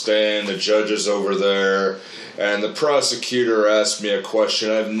witness stand. The judge is over there. And the prosecutor asked me a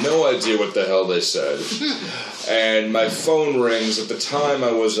question. I have no idea what the hell they said. And my phone rings. At the time,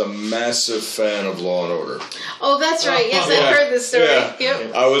 I was a massive fan of Law & Order. Oh, that's right. Yes, I've heard this story. Yeah.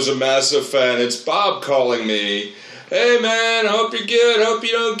 Yep. I was a massive fan. It's Bob calling me. Hey, man, hope you're good. Hope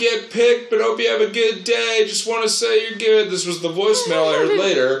you don't get picked, but hope you have a good day. Just want to say you're good. This was the voicemail I heard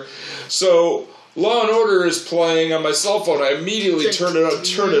later. So, Law & Order is playing on my cell phone. I immediately turn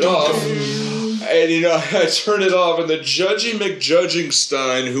it off. And, I turned it off, and the Judgy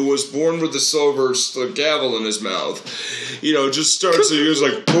McJudgingstein, who was born with the silver gavel in his mouth, just starts, he was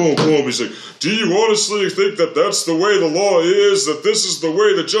like, boom, boom, he's like, do you honestly think that that's the way the law is, that this is the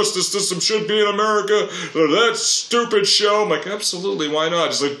way the justice system should be in America, that stupid show? I'm like, absolutely, why not?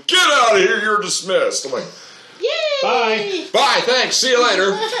 He's like, get out of here, you're dismissed. I'm like, yay! Bye, thanks, see you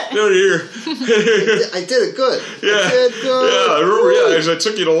later. Down here. I did it good. Yeah. I did good. Yeah, I remember, I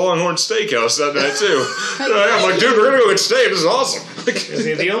took you to Longhorn Steakhouse that night, too. I'm like, dude, we're going to go get steak. This is awesome.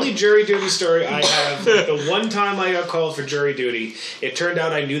 The only jury duty story I have, the one time I got called for jury duty, it turned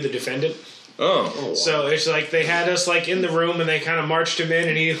out I knew the defendant. Oh. Wow. So it's like they had us in the room, and they kind of marched him in,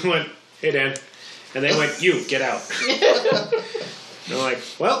 and he went, hey, Dan. And they went, you, get out. They're like,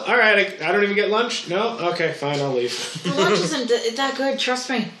 well, all right, I don't even get lunch? No? Okay, fine, I'll leave. The lunch isn't that good, trust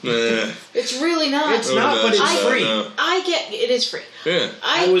me. It's really not. It's not, but it's free. It is free. Yeah.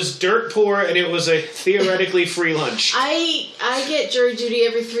 I was dirt poor, and it was a theoretically free lunch. I get jury duty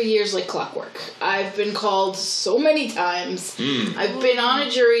every 3 years like clockwork. I've been called so many times. I've been on a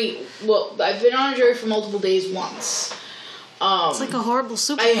jury for multiple days once. It's like a horrible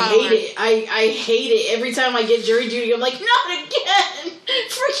superpower. I hate it. I hate it. Every time I get jury duty, I'm like, not again!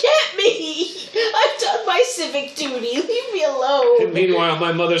 Forget me! I've done my civic duty. Leave me alone. And meanwhile,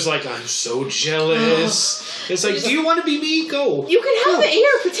 my mother's like, I'm so jealous. It's like, do you want to be me? Go. You can have it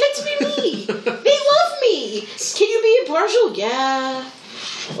here. Pretend to be me. They love me. Can you be impartial? Yeah.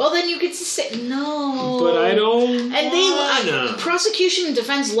 Well, then you get to say no. But I don't. And prosecution and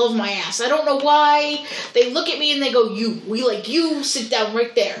defense love my ass. I don't know why. They look at me and they go, "We like you. Sit down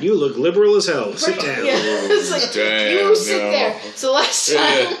right there. You look liberal as hell. Sit down." Yeah. It's like, you sit there. So last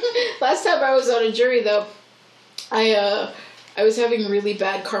time I was on a jury though, I was having really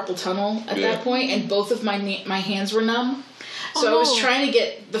bad carpal tunnel at that point, and both of my hands were numb. So I was trying to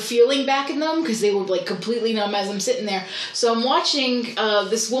get the feeling back in them because they were like completely numb as I'm sitting there. So I'm watching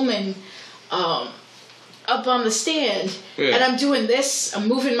this woman up on the stand, and I'm doing this. I'm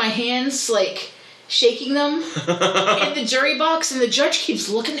moving my hands, like shaking them in the jury box, and the judge keeps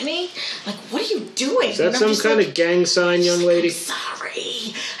looking at me like, "What are you doing?" Is that some kind of gang sign, young lady? I'm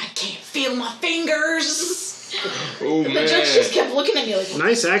sorry, I can't feel my fingers. Oh, the judge just kept looking at me like,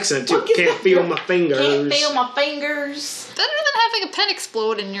 nice accent too. Can't feel my fingers. Can't feel my fingers. Better than having a pen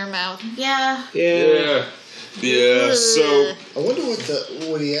explode in your mouth. Yeah. Yeah. So I wonder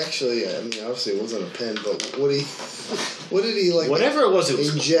what he actually. I mean, obviously it wasn't a pen, but what did he like? Whatever it was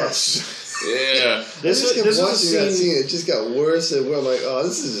ingest. Yeah. This was a scene. It just got worse and I'm like, oh,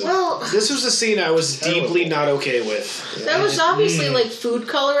 this is. This was a scene I was deeply not okay with. Yeah. That was obviously like food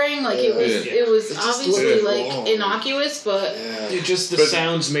coloring. Like it was obviously like innocuous, but The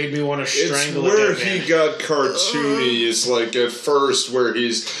sounds made me want to strangle it's where it. he got cartoony is like at first where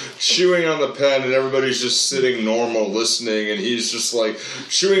he's chewing on the pen and everybody's just sitting normal listening and he's just like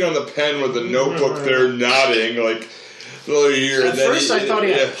chewing on the pen with the notebook there nodding like here. At first I thought he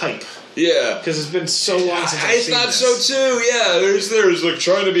had a pipe. Yeah, because it's been so long since I've seen this. I thought so too. Yeah, there's like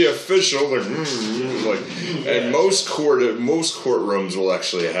trying to be official, like and most courtrooms will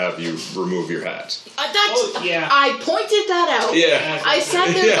actually have you remove your hat. I pointed that out. Yeah, I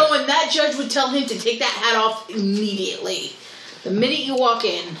sat there going, that judge would tell him to take that hat off immediately. The minute you walk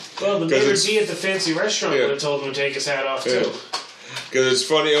in. Well, the Maitre D at the fancy restaurant would have told him to take his hat off too. Because it's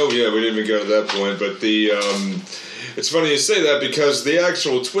funny. Oh yeah, we didn't even go to that point, but the. It's funny you say that because the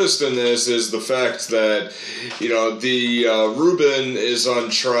actual twist in this is the fact that, the Ruben is on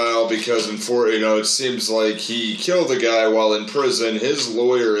trial because, it seems like he killed a guy while in prison. His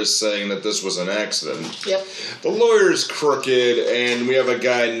lawyer is saying that this was an accident. Yep. The lawyer's crooked, and we have a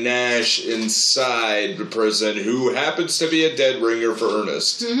guy, Nash, inside the prison who happens to be a dead ringer for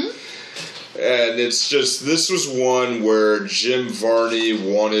Ernest. Mm-hmm. And it's just, this was one where Jim Varney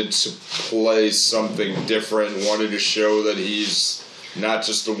wanted to play something different, wanted to show that he's not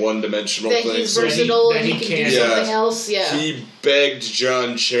just a one-dimensional thing. That he's versatile and he can do something else, He begged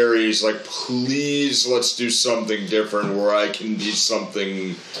John Cherry, he's like, please, let's do something different where I can be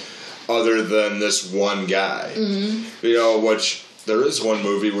something other than this one guy. Mm-hmm. Which, there is one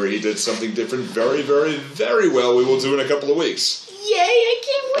movie where he did something different very, very, very well we will do in a couple of weeks. Yay, I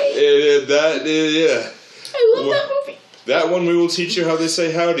can't wait. I love that movie. That one we will teach you how they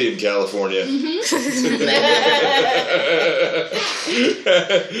say howdy in California. Mm-hmm.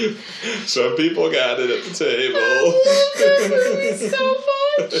 Some people got it at the table. I love that movie so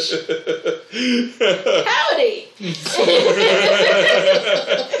much. Howdy.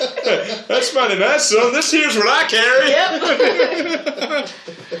 That's mighty nice, son. This here's what I carry. Yep.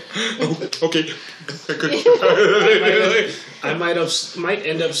 Okay. I might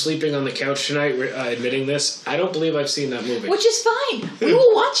end up sleeping on the couch tonight, admitting this. I don't believe I've seen that movie. Which is fine. We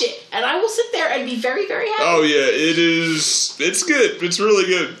will watch it, and I will sit there and be very, very happy. Oh, yeah, it is. It's good. It's really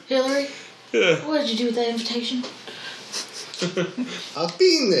good. Hillary? Yeah. What did you do with that invitation?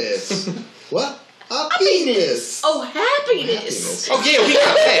 Happiness. What? Happiness. Oh, happiness. Okay, we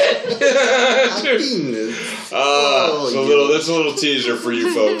got that. Happiness. That's a little teaser for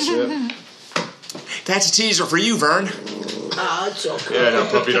you folks. Yeah. That's a teaser for you, Vern. It's okay. Yeah, no,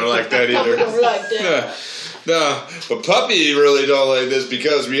 Puppy don't like that either. Puppy don't like that. No, but Puppy really don't like this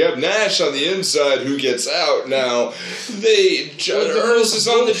because we have Nash on the inside who gets out now. Ernest is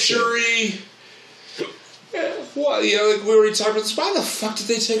on the jury. What? Like we already talked about this. Why the fuck did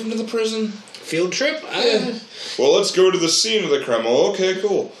they take him to the prison? Field trip? Well, let's go to the scene of the crime. Oh, okay,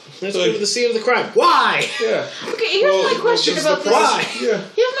 cool. Let's go to the scene of the crime. Why? Yeah. Okay, here's my question about this. Why? Yeah.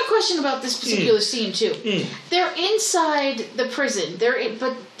 Here's my question about this particular scene too. They're inside the prison.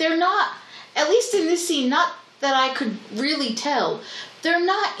 But they're not. At least in this scene, not that I could really tell. They're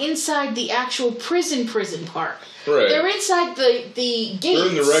not inside the actual prison part. Right. They're inside the gates. They're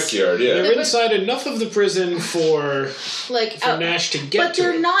in the rec yard, yeah. They're inside enough of the prison for Nash to get but to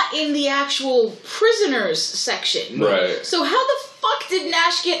they're it. not in the actual prisoners section. Right. So how the fuck did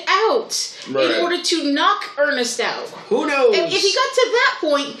Nash get out in order to knock Ernest out? Who knows? If he got to that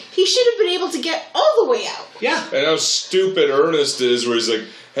point, he should have been able to get all the way out. Yeah. And how stupid Ernest is, where he's like,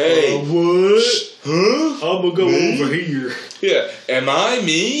 hey. What? Huh? I'm gonna go over here. Yeah. Am I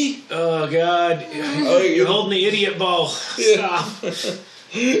me? Oh, God. You're holding the idiot ball. Yeah. Stop.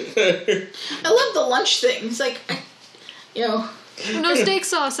 I love the lunch thing. It's like, No steak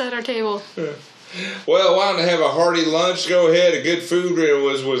sauce at our table. Well, why don't I have a hearty lunch? Go ahead. A good food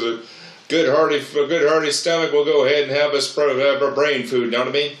was a good hearty stomach. We'll go ahead and have a brain food. Know what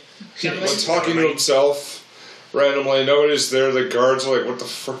I mean? Talking to himself randomly. Nobody's there. The guards are like, "What the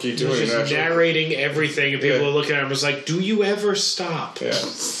fuck are you doing?" He's just narrating everything, and people are looking at him. It's like, "Do you ever stop?" Yeah,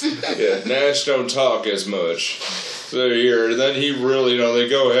 yeah. Nash don't talk as much. So here, then he really, they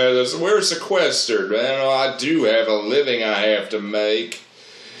go ahead. We're sequestered, man. I do have a living I have to make.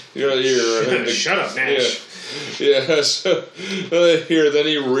 Shut up, Nash. Yeah. So here, then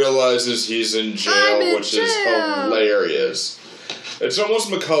he realizes he's in jail, which is hilarious. It's almost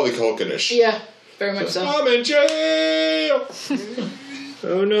Macaulay Culkin-ish. Yeah, very much so. I'm in jail.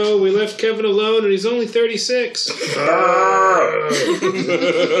 Oh no, we left Kevin alone, and he's only 36.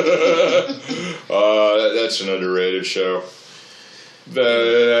 That's an underrated show.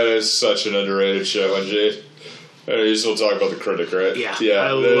 That is such an underrated show, Jade. You still talk about The Critic, right? Yeah.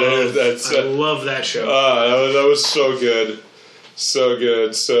 I love that show. That was so good. So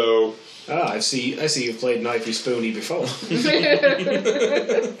good. So... I see you've played Knifey Spoony before.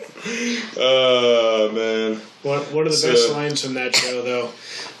 Oh, man. One of the best lines from that show, though,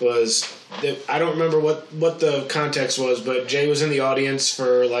 was that I don't remember what the context was, but Jay was in the audience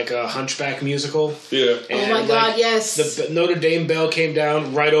for like a Hunchback musical. Yeah. And, oh my God, yes. The Notre Dame bell came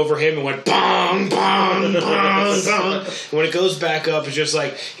down right over him and went bong, bong, bong, bong. And when it goes back up, it's just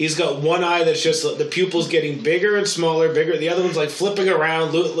like he's got one eye that's just the pupil's getting bigger and smaller, bigger. The other one's like flipping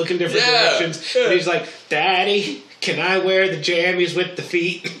around, looking different directions. Yeah. And he's like, "Daddy, can I wear the jammies with the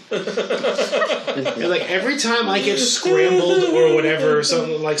feet?" And like every time I get scrambled or whatever, or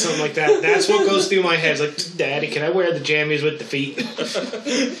something like that, that's what goes through my head. It's like, "Daddy, can I wear the jammies with the feet?"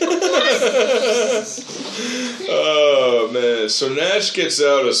 Oh man! So Nash gets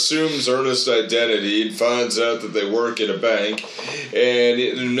out, assumes Ernest's identity, and finds out that they work at a bank.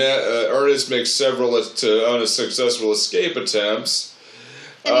 And Ernest makes several unsuccessful escape attempts.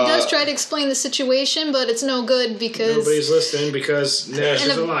 And he does try to explain the situation, but it's no good because... Nobody's listening because Nash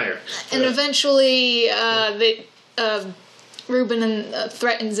is a liar. And eventually, Ruben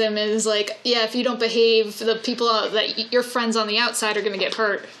threatens him and is like, yeah, if you don't behave, the people that your friends on the outside are going to get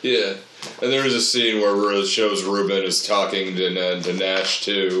hurt. Yeah. And there is a scene where it shows Ruben is talking to Nash,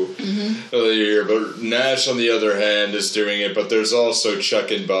 too. Mm-hmm. But Nash, on the other hand, is doing it. But there's also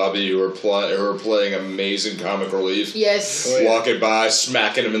Chuck and Bobby who are playing amazing comic relief. Yes. Walking by,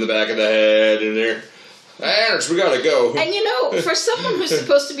 smacking him in the back of the head, and they're... Ernest, we gotta go. And for someone who's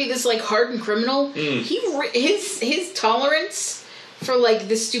supposed to be this like hardened criminal, his tolerance for like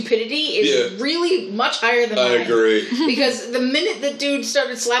this stupidity is really much higher than mine. I agree. Because the minute the dude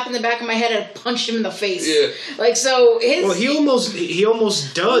started slapping the back of my head, I punched him in the face. Yeah. Like so his. Well, he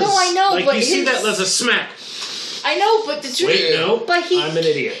almost does. No, I know. Like but you see that as a smack. I know, but the truth. Wait, no. But I'm an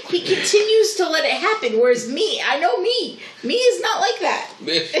idiot. He continues to let it happen. Whereas I know me. Me is not like that.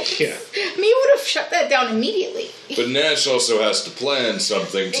 Yeah. Me would have shut that down immediately. But Nash also has to plan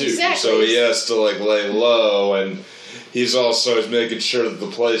something too, Exactly. so he has to like lay low, and he's also making sure that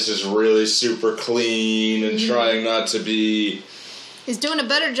the place is really super clean and trying not to be. He's doing a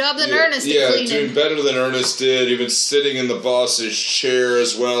better job than Ernest at cleaning. Yeah, doing better than Ernest did. Even sitting in the boss's chair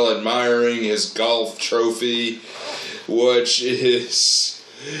as well, admiring his golf trophy, which is.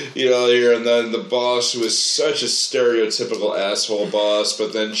 Here, and then the boss was such a stereotypical asshole boss,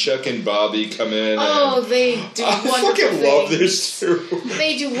 but then Chuck and Bobby come in. Oh, they do wonderful things. I fucking love this too.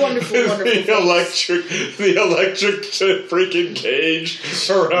 They do wonderful things. The electric freaking cage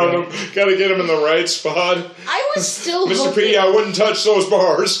around him. Gotta get him in the right spot. I was still Mr. P, I wouldn't touch those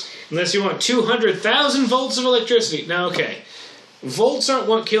bars. Unless you want 200,000 volts of electricity. Now, okay. Volts aren't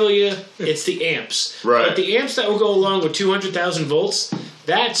what kill you, it's the amps. Right. But the amps that will go along with 200,000 volts,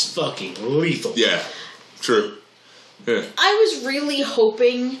 That's fucking lethal. Yeah, true. Yeah. I was really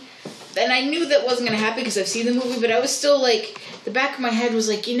hoping, and I knew that wasn't going to happen because I've seen the movie, but I was still like, the back of my head was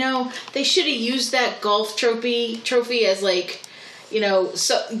like, they should have used that golf trophy as like,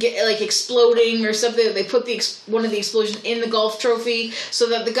 like exploding or something. They put one of the explosions in the golf trophy so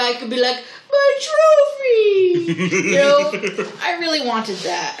that the guy could be like, my trophy! I really wanted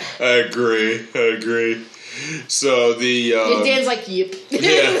that. I agree. So and Dan's like, yep.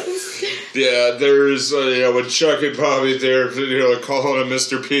 Yeah, there's, with Chuck and Bobby there, calling him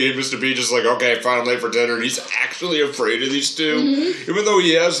Mr. P, and Mr. P just like, okay, fine, I'm late for dinner, and he's actually afraid of these two, even though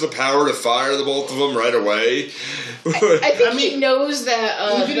he has the power to fire the both of them right away. I think he knows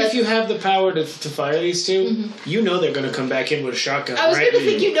that... even if you have the power to fire these two, they're going to come back in with a shotgun, I was right? going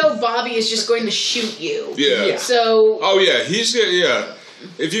to think Bobby is just going to shoot you. Yeah. So... Oh, yeah,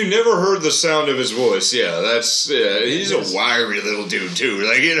 if you never heard the sound of his voice, he's a wiry little dude too.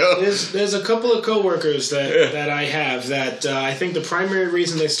 There's a couple of coworkers that I have that I think the primary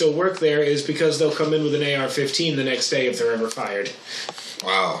reason they still work there is because they'll come in with an AR-15 the next day if they're ever fired.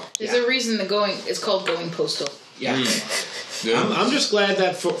 Wow. There's a reason it's called going postal. Yeah. I'm just glad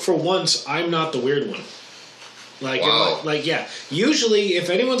that for once I'm not the weird one. Usually if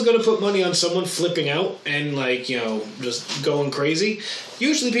anyone's going to put money on someone flipping out and just going crazy,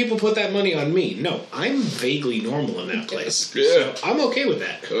 usually people put that money on me. No, I'm vaguely normal in that place. Yeah. So I'm okay with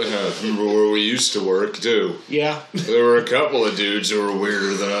that. Remember where we used to work too. Yeah. There were a couple of dudes who were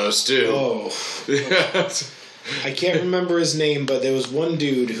weirder than us too. Oh. I can't remember his name, but there was one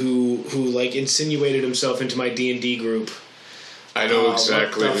dude who insinuated himself into my D&D group. I know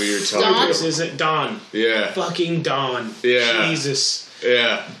exactly who you're talking about. Is it Don? Yeah. Fucking Don. Yeah. Jesus.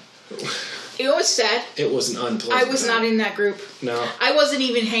 Yeah. You know what's sad? It was an unpleasant I was not in that group. No. I wasn't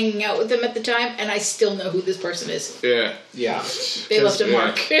even hanging out with them at the time, and I still know who this person is. Yeah. Yeah. They left a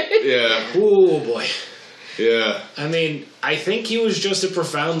mark. Yeah. Oh, boy. Yeah. I mean, I think he was just a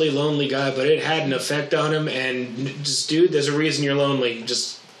profoundly lonely guy, but it had an effect on him, and just, dude, there's a reason you're lonely.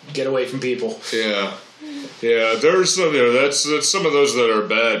 Just get away from people. Yeah. Yeah, there's some, that's some of those that are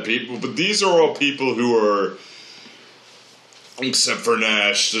bad people, but these are all people who are, except for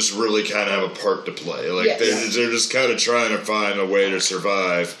Nash, just really kind of have a part to play. They're just kind of trying to find a way to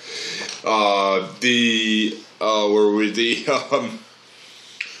survive.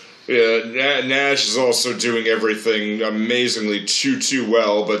 Nash is also doing everything amazingly too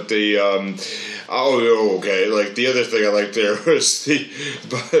well, but the other thing I liked there was the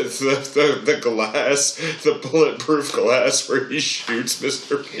glass, the bulletproof glass where he shoots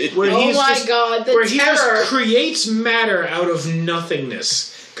Mr. P. God, the where terror. He just creates matter out of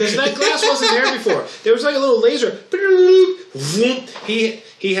nothingness. Because that glass wasn't there before. There was like a little laser.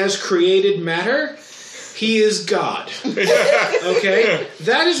 He has created matter. He is God. Okay?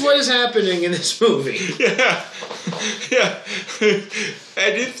 That is what is happening in this movie. Yeah. Yeah.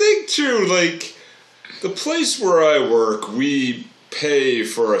 And you think, too, the place where I work, we pay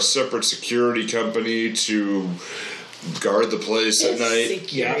for a separate security company to guard the place at night.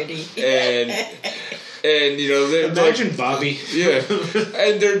 Security. Yeah. And imagine Bobby. Yeah,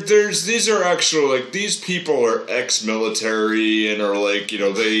 and these are actual these people are ex-military and are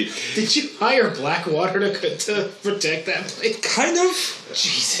they. Did you hire Blackwater to protect that place? Kind of.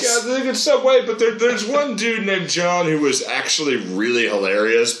 Jesus. Yeah, I think in some way, but there's one dude named John who was actually really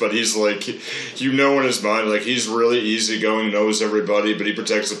hilarious, but he's in his mind, he's really easygoing, knows everybody, but he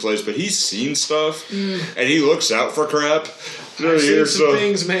protects the place, but he's seen stuff, and he looks out for crap. I've seen some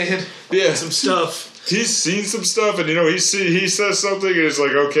things, man. Yeah. Some stuff. He's seen some stuff, and he says something, and it's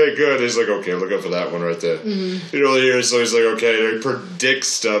okay, good. He's okay, look out for that one right there. Mm-hmm. So he's okay, he predicts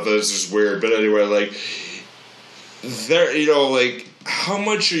stuff, and it's just weird. But anyway, how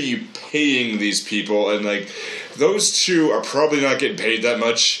much are you paying these people? And those two are probably not getting paid that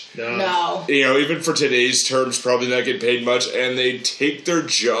much. No. Even for today's terms, probably not getting paid much, and they take their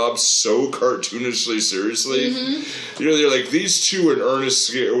job so cartoonishly seriously. Mm-hmm. They're these two in Ernest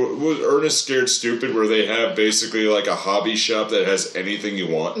Scared Stupid, where they have basically a hobby shop that has anything you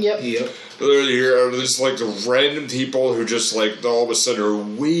want. Yep. There's the random people who just all of a sudden are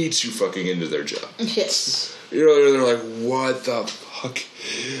way too fucking into their job. Yes. They're what the fuck?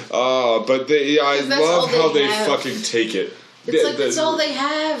 But I love how they fucking take it. It's that's all they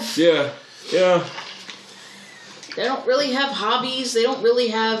have. Yeah. Yeah. They don't really have hobbies. They don't really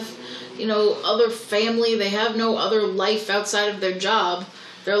have, other family. They have no other life outside of their job.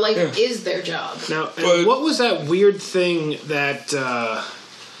 Their life is their job. Now, what was that weird thing that,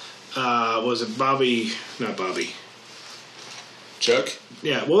 was it Bobby? Not Bobby. Chuck?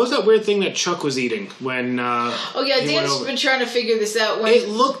 Yeah, what was that weird thing that Chuck was eating when Dan's been trying to figure this out. It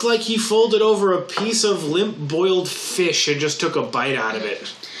looked like he folded over a piece of limp boiled fish and just took a bite out of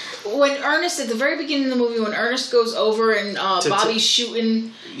it. When Ernest, at the very beginning of the movie, when Ernest goes over and Bobby's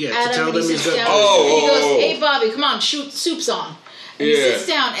shooting at him, and he sits down, he goes, "Hey, Bobby, come on, soup's on." And he sits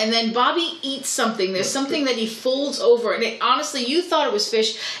down, and then Bobby eats something. There's something that he folds over, and honestly, you thought it was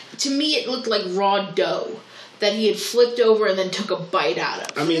fish. To me, it looked like raw dough that he had flipped over and then took a bite out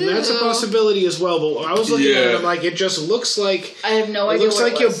of. I mean, that's a possibility as well, but I was looking at it, I'm like, it just looks like... I have no idea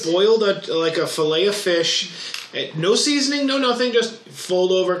what it was. You boiled a fillet of fish, no seasoning, no nothing, just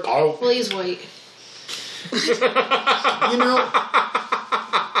fold over. Well, he's white. You know...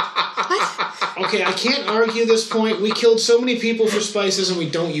 Okay, I can't argue this point. We killed so many people for spices and we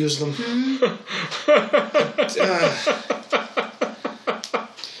don't use them.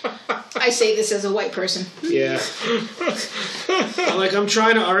 I say this as a white person. Yeah. I'm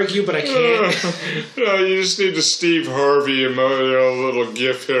trying to argue, but I can't. No, you just need the Steve Harvey little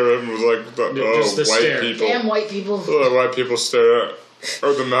gif here and was like, white stare. people. Damn white people. White people stare at.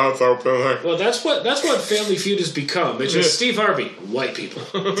 Or the mouth open like. Well, that's what Family Feud has become. It's just Steve Harvey, white people.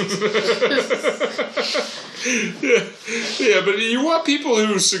 Yeah, but you want people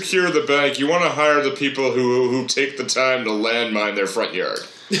who secure the bank. You want to hire the people who take the time to landmine their front yard.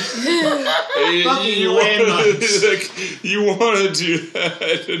 you want to do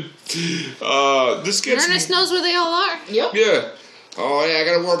that. This gets. Ernest knows where they all are. Yep. Yeah. Oh, yeah, I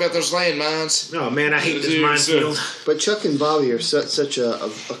gotta worry about those landmines. Oh, man, I hate this minefield. But Chuck and Bobby are such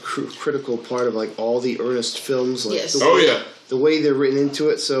a critical part of, all the Ernest films. Yes. The way they're written into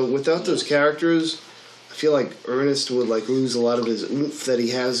it. So without those characters, I feel like Ernest would, lose a lot of his oomph that he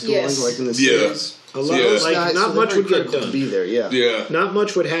has going, in the series. Not much would get done. To be there, yeah. Not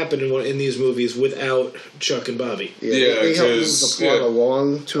much would happen in these movies without Chuck and Bobby. They help move the plot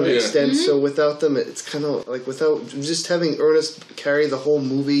along to an extent. So without them, it's kind of without just having Ernest carry the whole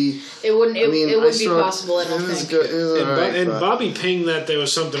movie. It wouldn't. It wouldn't be possible. I don't think. And Bobby pinged that there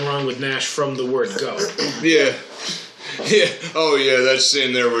was something wrong with Nash from the word go. Yeah. Yeah. Oh, yeah. That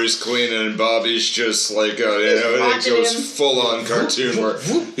scene there where he's cleaning and Bobby's just it goes full on cartoon where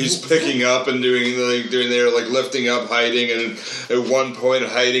he's picking up and doing lifting up, hiding, and at one point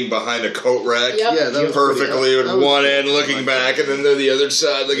hiding behind a coat rack. Yep. Yeah, that was perfectly with one end looking back and then the other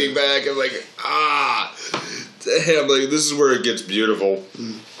side looking back and damn, this is where it gets beautiful.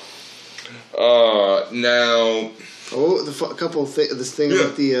 Now. Oh, this thing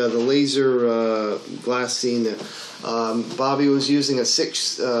about the laser glass scene. Bobby was using a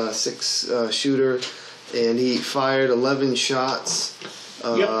six shooter, and he fired 11 shots.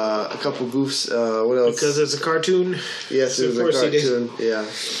 A couple goofs. What else? Because it's a cartoon. Yes, it was a cartoon. Yeah.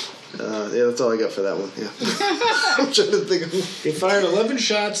 That's all I got for that one. Yeah. I'm trying to think of. He fired 11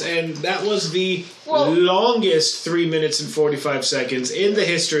 shots, and that was the longest 3 minutes and 45 seconds in the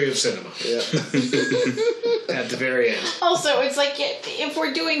history of cinema. Yeah. At the very end. Also, it's if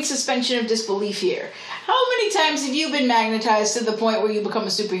we're doing suspension of disbelief here, how many times have you been magnetized to the point where you become a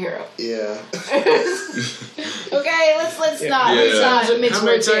superhero? Yeah. Okay, let's not. How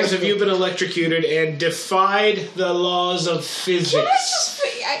many times have you been electrocuted and defied the laws of physics? Well,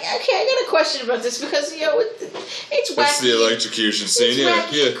 I got a question about this because it's wacky. That's the electrocution scene.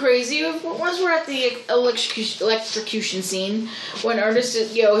 It's crazy. Once we're at the electrocution scene, when Ernest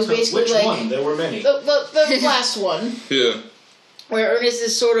is basically Which one? There were many. The last one. Yeah. Where Ernest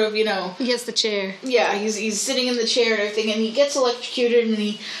is sort of, He gets the chair. Yeah, he's sitting in the chair and everything, and he gets electrocuted and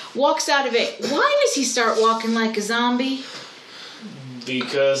he walks out of it. Why does he start walking like a zombie?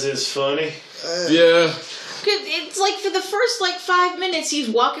 Because it's funny. Yeah. It's for the first 5 minutes he's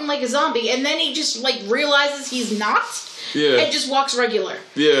walking like a zombie, and then he just realizes he's not. Yeah. And just walks regular.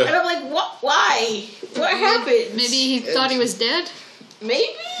 Yeah. And I'm like, what? Why? What happened? Maybe he thought he was dead.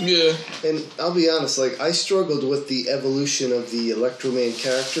 Maybe? Yeah. And I'll be honest, I struggled with the evolution of the Electro-Man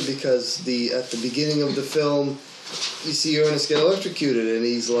character because at the beginning of the film, you see Ernest get electrocuted and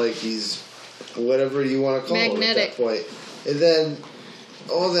he's whatever you want to call him at that point. And then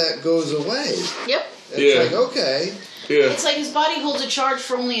all that goes away. Yep. It's okay. Yeah. It's his body holds a charge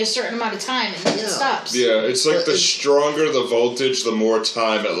for only a certain amount of time and then it stops. Yeah, it's the stronger the voltage, the more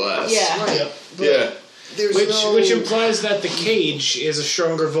time it lasts. Yeah. Right. Yeah. Which implies that the cage is a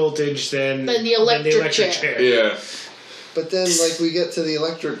stronger voltage than the electric chair. Yeah. But then, we get to the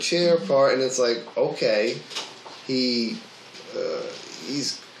electric chair part, and it's okay, he's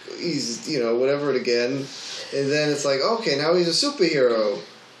whatever it again, and then it's okay, now he's a superhero.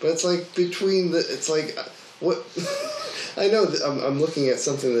 But it's between what? I know that I'm looking at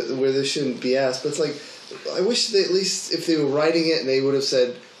something where this shouldn't be asked, but it's I wish they, at least if they were writing it, and they would have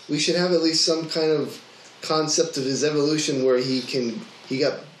said we should have at least some kind of concept of his evolution where he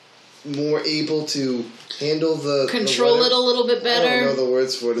got more able to handle control it a little bit better. I don't know the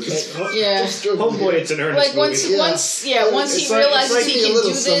words for it. Yeah. Homeboy, it's an earnest once movie. once he realizes he can do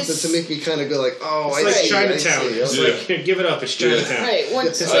this, something to make me kind of go like, oh, it's like Chinatown. It's like, give it up, it's Chinatown. Right.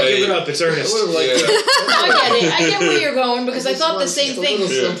 It's like, give it up, it's Ernest. I get where you're going because I thought the same thing.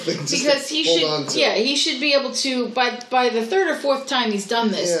 Because he should be able to by the third or fourth time he's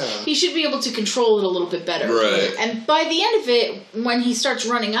done this, he should be able to control it a little bit better. Right. And by the end of it, when he starts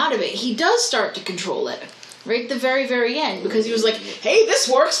running out of it, he does start to control it. Right at the very, very end, because he was like, hey, this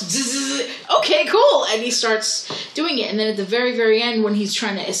works, okay, cool, and he starts doing it, and then at the very, very end, when he's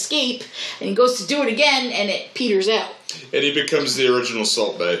trying to escape, and he goes to do it again, and it peters out. And he becomes the original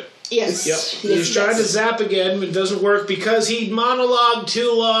Salt Bae. Yes. Yep. He's trying to zap again, but it doesn't work because he monologued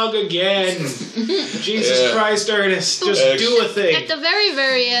too long again. Jesus Christ, Ernest, just do a thing. At the very,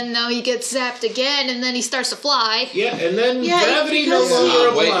 very end, though, he gets zapped again, and then he starts to fly. Yeah, and then gravity no longer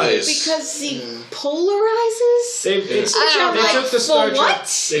applies. Because he polarizes? They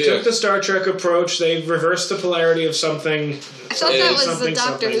took the Star Trek approach. They reversed the polarity of something. I thought that was the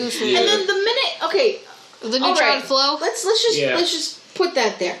Doctor Who thing. And then the minute, the neutron flow. Let's just put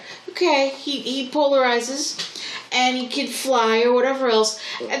that there. Okay, he polarizes, and he can fly or whatever else,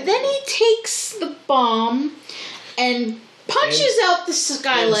 and then he takes the bomb and punches out the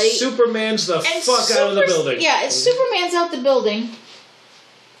skylight. And Superman's the fuck out of the building. Yeah, Superman's out the building.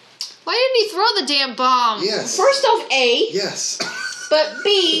 Why didn't he throw the damn bomb? Yes. First off, A. Yes. But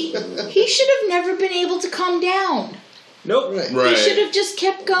B, he should have never been able to come down. Nope. Right. He should have just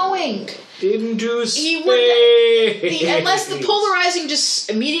kept going. Into space. Unless the polarizing just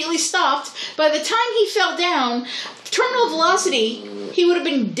immediately stopped. By the time he fell down, terminal velocity, he would have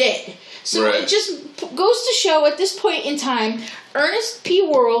been dead. So it just goes to show at this point in time, Ernest P.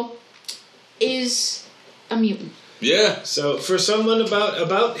 Worrell is a mutant. Yeah. So for someone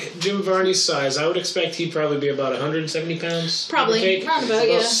about Jim Varney's size, I would expect he'd probably be about 170 pounds. Probably. Around about,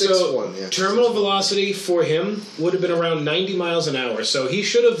 yeah. So terminal velocity for him would have been around 90 miles an hour. So he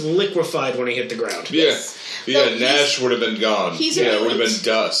should have liquefied when he hit the ground. Yeah. Yes. Yeah, Nash would have been gone. It would have been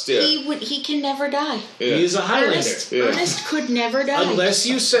dust. Yeah. He can never die. Yeah. He's a Highlander. Ernest could never die. Unless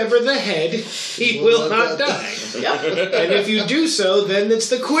you sever the head, he will not die. Yep. And if you do so, then it's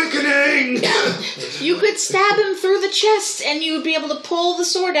the quickening. You could stab him through the chest, and you would be able to pull the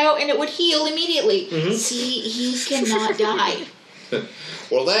sword out, and it would heal immediately. Mm-hmm. See, he cannot die.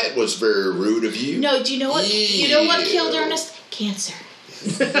 Well, that was very rude of you. No, do you know what? You know what killed Ernest? Cancer.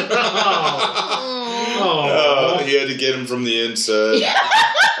 He had to get him from the inside.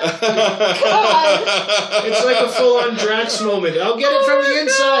 It's like a full-on Drax moment. I'll get it from the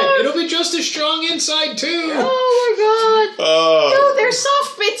inside. It'll be just as strong inside too. Oh my god! No, there's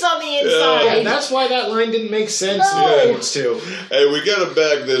soft bits on the inside. Yeah, that's why that line didn't make sense. No. Hey, we gotta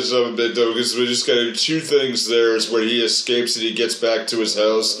back this up a bit though, because we just got two things. There is where he escapes and he gets back to his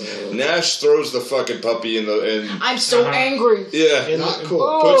house. Nash throws the fucking puppy in the. I'm so angry. Yeah, not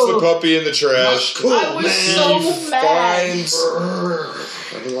cool. Puts the puppy in the trash. Not cool. I was so mad. I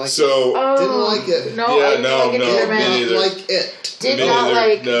didn't like it. Didn't like it. No, I didn't like it either, man. Didn't like it. Did not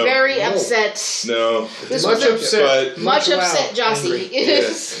like. Very upset. No. Much upset. Much upset, Jossie.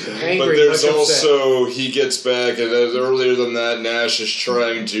 But there's also, he gets back, and earlier than that, Nash is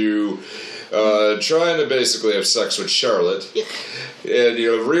trying to basically have sex with Charlotte. Yeah. And,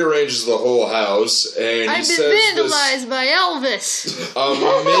 rearranges the whole house, and I've been vandalized by Elvis.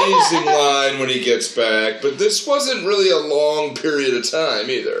 Amazing line when he gets back, but this wasn't really a long period of time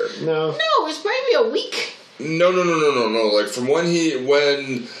either. No, it was maybe a week. No. Like from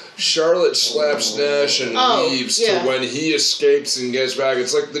when Charlotte slaps Nash and leaves to when he escapes and gets back,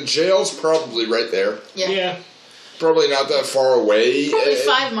 it's like the jail's probably right there. Yeah. Probably not that far away. Probably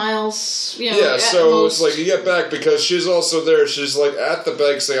 5 miles. So it's like you get back because she's also there. She's like at the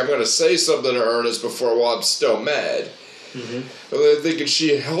bank saying, "I'm going to say something to Ernest before I'm still mad." Mm-hmm. I'm thinking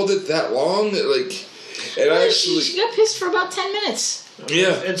she held it that long, she got pissed for about 10 minutes.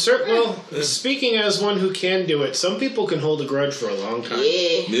 Yeah, and speaking as one who can do it, some people can hold a grudge for a long time.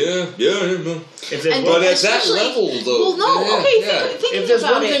 Yeah. But at that level, though. Well, no. If there's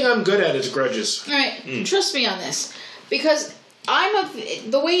one thing I'm good at, it's grudges. All right, trust me on this, because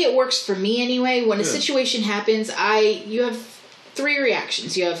the way it works for me anyway. When a situation happens, you have 3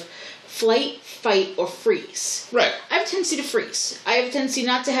 reactions. You have flight, fight, or freeze. Right. I have a tendency to freeze. I have a tendency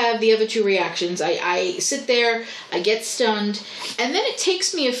not to have the other 2 reactions. I sit there, I get stunned, and then it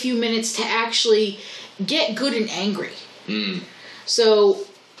takes me a few minutes to actually get good and angry. So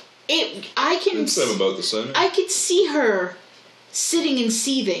I can. It's about the same. I could see her sitting and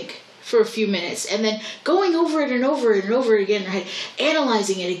seething for a few minutes, and then going over it and over it and over it again, right?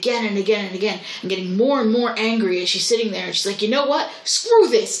 Analyzing it again and again and again, and getting more and more angry as she's sitting there. And she's like, you know what? Screw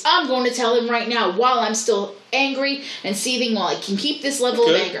this. I'm going to tell him right now while I'm still angry and seething, while I can keep this level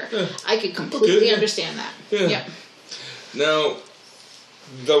of anger. Yeah. I could completely understand that. Yeah. Now,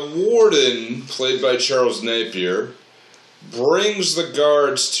 the warden, played by Charles Napier, brings the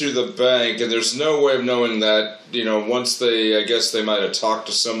guards to the bank, and there's no way of knowing that, once I guess they might have talked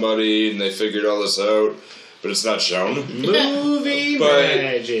to somebody and they figured all this out, but it's not shown. Movie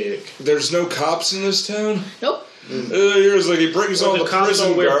magic. There's no cops in this town? Nope. Here's he brings all the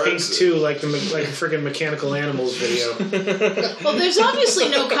prison guards. Pink too, like a freaking Mechanical Animals video. Well, there's obviously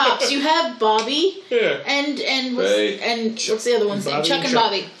no cops. You have Bobby and what's the other one's name? Chuck and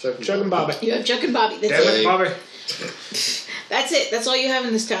Bobby. Chuck and Bobby. You have Chuck and Bobby. That's it, Bobby. That's it. That's all you have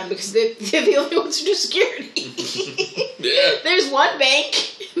in this town because they're the only ones who do security. Yeah. There's one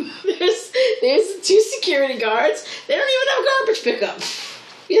bank. There's 2 security guards. They don't even have garbage pickup.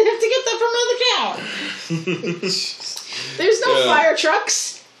 You have to get that from another town. There's no fire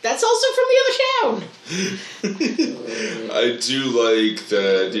trucks. That's also from the other town. I do like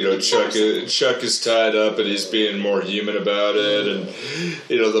that, Chuck is tied up and he's being more human about it, and,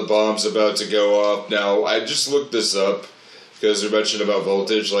 the bomb's about to go off. Now, I just looked this up because we mentioned about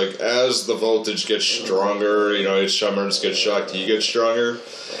voltage. Like, as the voltage gets stronger, his Summers gets shocked, he gets stronger.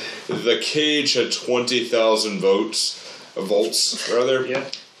 The cage had 20,000 volts. Yeah.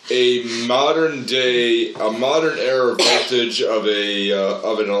 A modern era voltage of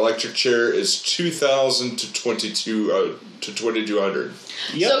an electric chair is 2,000 to 2,200.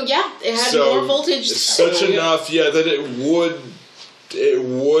 Yep. So it had more voltage. Such enough, that it would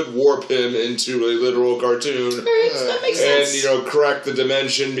warp him into a literal cartoon. That makes sense. And crack the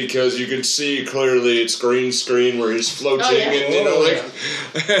dimension because you can see clearly it's green screen where he's floating and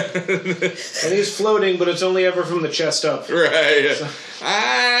he's floating, but it's only ever from the chest up. Right. So.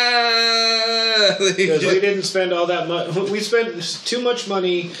 Because we didn't spend all that much. We spent too much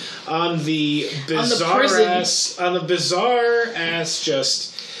money on the bizarre ass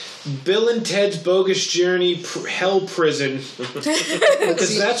just Bill and Ted's Bogus Journey Hell Prison.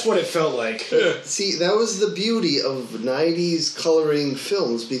 Because that's what it felt like. See, that was the beauty of 90s coloring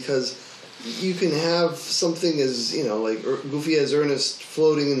films, because you can have something as, like goofy as Ernest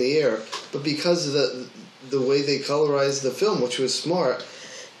floating in the air, but because of the way they colorized the film, which was smart,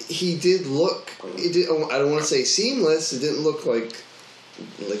 he did look, I don't want to say seamless, it didn't look like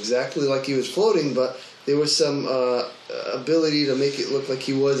exactly like he was floating, but there was some ability to make it look like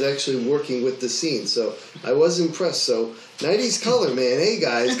he was actually working with the scene. So I was impressed. So 90s color, man. Hey,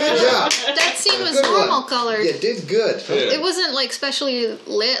 guys, good job. That scene was normal colored. Yeah, did good. Yeah. It wasn't specially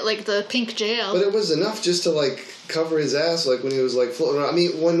lit like the pink jail. But it was enough just to cover his ass when he was floating around. I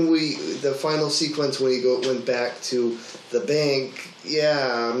mean, the final sequence when he went back to the bank.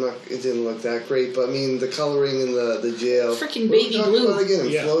 Yeah, it didn't look that great, but I mean the coloring in the jail. Freaking baby blue. Again,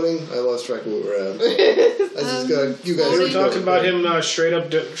 floating. I lost track of what we're at. You guys. We were talking about him straight up,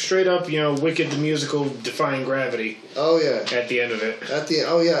 Wicked the musical defying gravity. Oh yeah. At the end of it. At the end.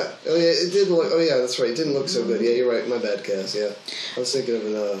 Oh yeah. It did look. Oh yeah, that's right. It didn't look so good. Yeah, you're right. My bad, Cass. Yeah, I was thinking of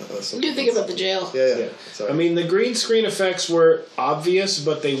something. You think about the jail? Yeah. Sorry. I mean, the green screen effects were obvious,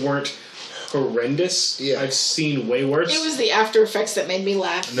 but they weren't horrendous. Yeah. I've seen way worse. It was the after effects that made me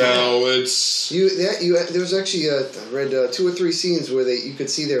laugh. No, it's there was actually I read 2 or 3 scenes where you could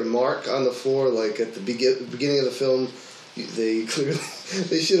see their mark on the floor, at the beginning of the film. They clearly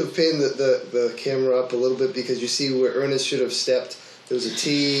should have panned the camera up a little bit, because you see where Ernest should have stepped. There was a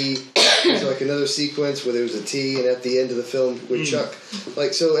T. There's another sequence where there was a T, and at the end of the film with Chuck,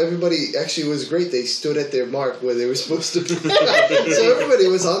 so everybody actually was great. They stood at their mark where they were supposed to be. So everybody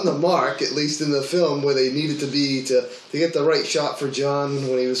was on the mark, at least in the film, where they needed to be to get the right shot for John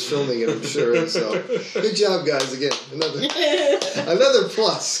when he was filming it, I'm sure. So good job, guys. Again, another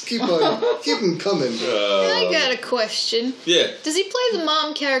plus. Keep them coming. I got a question. Yeah. Does he play the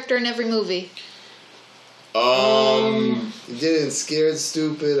mom character in every movie? He did it in Scared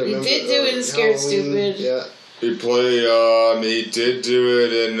Stupid. He did do it in Scared Stupid. Yeah. He played. He did do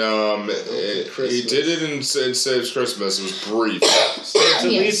it in. He did it in Saves Christmas. It was brief. So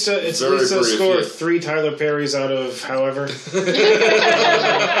it's at least a score of 3 Tyler Perrys out of however.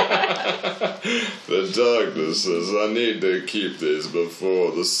 The doctor says I need to keep these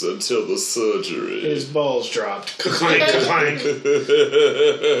until the surgery. His balls dropped. Clank, clank.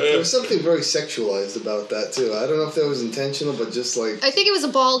 There was something very sexualized about that too. I don't know if that was intentional, but just I think it was a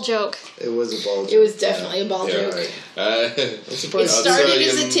ball joke. It was a ball joke. It was definitely a ball joke. joke. It started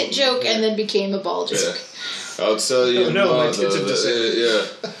as a tit joke and then became a ball joke. I'll tell you, mother.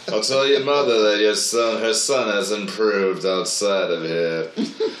 I'll tell your mother that her son has improved outside of here.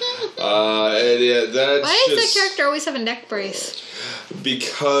 And yeah, that's Why does that character always have a neck brace?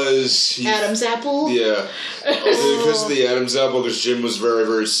 Because Adam's apple. Yeah, because of the Adam's apple. Because Jim was very,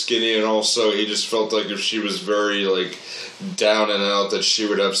 very skinny, and also he just felt like if she was very down and out, that she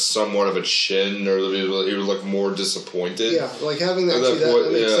would have somewhat of a chin, or he would look more disappointed. Yeah, like having that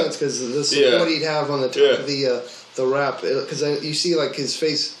makes sense because the support he'd have on the top of the wrap. Because you see, his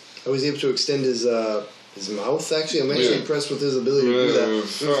face. I was able to extend his mouth. Actually, I'm actually impressed with his ability to do that.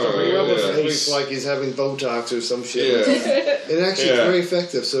 It looks like he's having Botox or some shit. And actually, it's very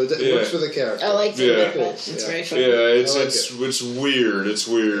effective. So it works for the character. I like it very much. It's very fun. Yeah, it's weird. It's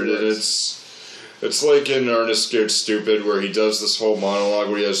weird, and it's like in Ernest Scared Stupid, where he does this whole monologue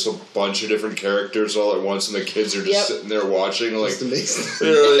where he has a bunch of different characters all at once, and the kids are just sitting there watching. That's amazing.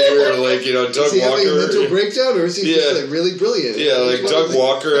 Doug is he Walker. Having a mental breakdown, or is he just really brilliant? Yeah, Doug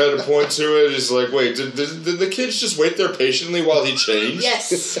Walker had a point to it. He's like, wait, did the kids just wait there patiently while he changed?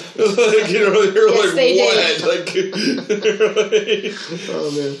 Yes. You're yes, they what? did. Oh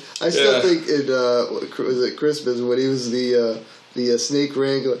man, I still think was it Christmas when he was the snake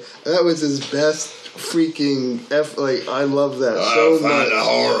wrangler. That was his best freaking I love that so much. The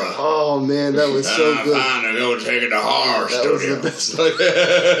horror. Oh man, that was so good. I'm go take it to horror studio. That was the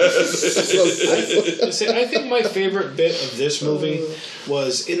best. I think my favorite bit of this movie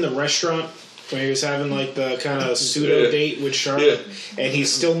was in the restaurant when he was having the kind of pseudo date with Charlotte, and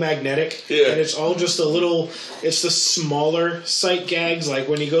he's still magnetic, and it's all just it's the smaller sight gags, like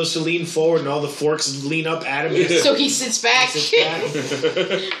when he goes to lean forward and all the forks lean up at him. So he sits back.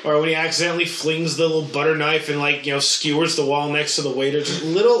 Or when he accidentally flings the little butter knife and skewers the wall next to the waiter. Just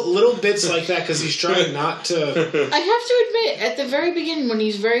little bits like that, because he's trying not to. I have to admit, at the very beginning, when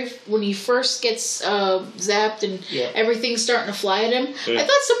he first gets zapped and everything's starting to fly at him, I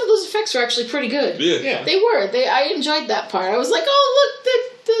thought some of those effects were actually pretty good. Yeah. They were. I enjoyed that part. I was like, oh, look,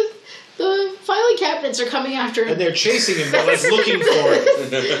 the filing cabinets are coming after him. And they're chasing him, but looking for him.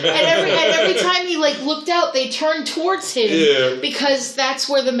 and every time he looked out, they turned towards him because that's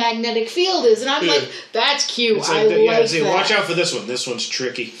where the magnetic field is. And I'm like, that's cute. I like that. Watch out for this one. This one's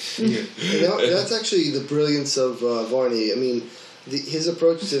tricky. That's actually the brilliance of Varney. I mean, his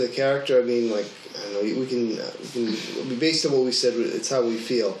approach to the character. I mean, I don't know. We can based on what we said. It's how we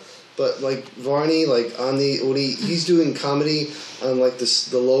feel. But Varney, on when he's doing comedy on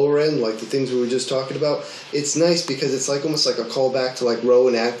the lower end, the things we were just talking about, it's nice because it's almost like a callback to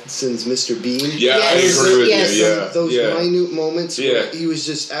Rowan Atkinson's Mr. Bean. Yeah, yes. I agree with you. Yeah, those minute moments where he was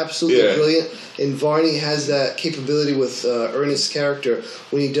just absolutely brilliant. And Varney has that capability with Ernest's character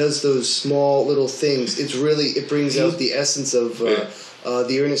when he does those small little things. It brings out the essence of.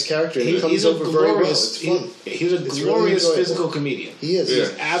 The Ernest character, and it comes over very well. It's fun. He's a glorious physical comedian. He is.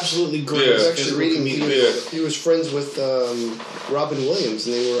 He's absolutely great. I was actually reading. He was friends with Robin Williams,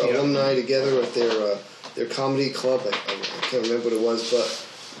 and they were alumni together at their comedy club. I can't remember what it was, but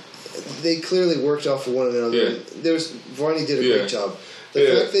they clearly worked off of one another. Varney did a great job. The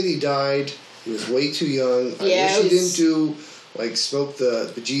fact that he died, he was way too young. I wish he didn't do smoke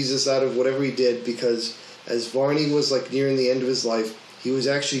the bejesus out of whatever he did, because as Varney was nearing the end of his life, he was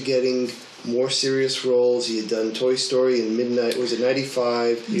actually getting more serious roles. He had done Toy Story in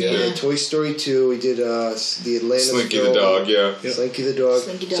 95? Yeah. He did Toy Story 2. He did the Atlanta Slinky the Dog, Slinky the Dog.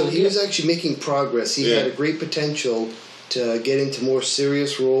 So he was actually making progress. He had a great potential to get into more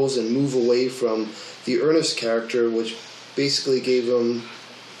serious roles and move away from the Ernest character, which basically gave him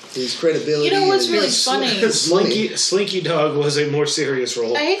his credibility. You know what's really funny? Slinky Dog was a more serious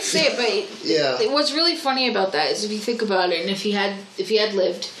role. I hate to say it, but what's really funny about that is if you think about it, and if he had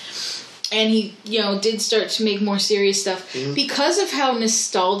lived, and he did start to make more serious stuff, because of how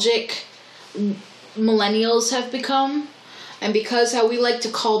nostalgic millennials have become. And because how we like to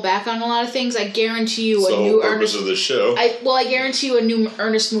call back on a lot of things, I guarantee you a new Ernest of the show. I guarantee you a new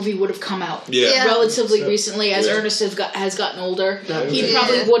Ernest movie would have come out relatively recently as Ernest has gotten older. He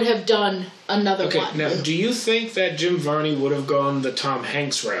probably would have done another one. Now, do you think that Jim Varney would have gone the Tom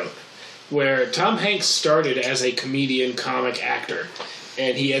Hanks route, where Tom Hanks started as a comedian, comic actor,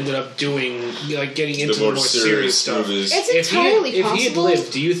 and he ended up getting into the more serious stuff? Movies. It's entirely possible. If he had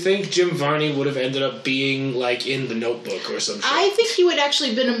lived, do you think Jim Varney would have ended up being in The Notebook or something? I think he would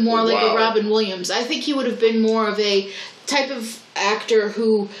actually been more like a Robin Williams. I think he would have been more of a type of actor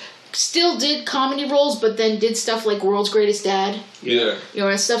who still did comedy roles, but then did stuff like World's Greatest Dad. Yeah. You know,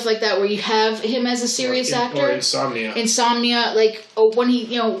 and stuff like that where you have him as a serious actor. Or Insomnia. Insomnia, like, when he,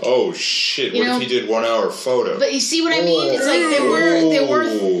 you know... Oh, shit. What if he did 1 hour photo? But you see what I mean? It's like there were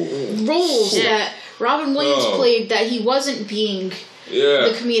roles that Robin Williams played that he wasn't being...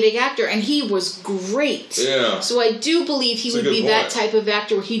 the comedic actor, and he was great. Yeah. So I do believe he would be that type of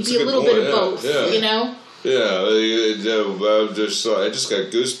actor where he'd be a little bit of both, you know? Yeah, I just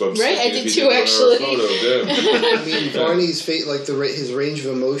got goosebumps. Right, I did too, actually. I mean, Barney's face, like his range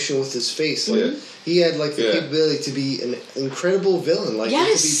of emotion with his face, like he had like the capability to be an incredible villain, like he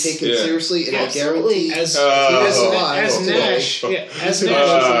could be taken seriously, and I guarantee as Nash, as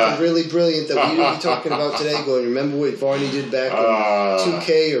Nash, really brilliant that we would be talking about today. Going, remember what Barney did back in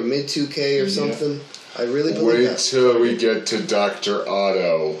 2K or mid 2K or something? I really believe that. Wait till we get to Dr.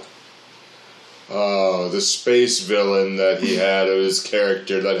 Otto. Oh, the space villain that he had of his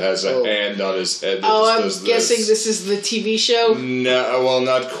character that has a hand on his head that I'm does guessing this is the TV show? No, well,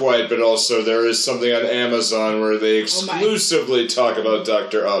 not quite, but also there is something on Amazon where they exclusively talk about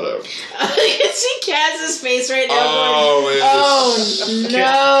Dr. Otto. I can see Kaz's face right now. Oh,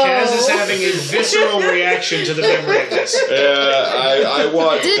 no. Kaz is having a visceral reaction to the memory of this. Yeah, I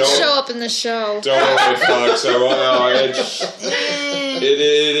want... It did show up in the show. Don't worry, Fox.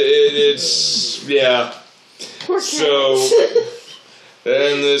 It's... Yeah. Poor So,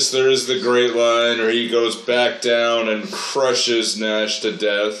 and there is the great line where he goes back down and crushes Nash to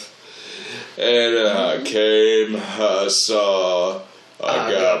death. And I came, I saw,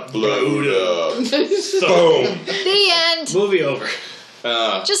 I got blowed up. Boom. The end. Movie over.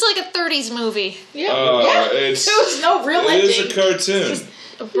 Just like a 30s movie. Yeah. There was no real ending. It is a cartoon.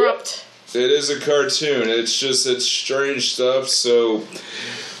 Abrupt. It is a cartoon. It's strange stuff. So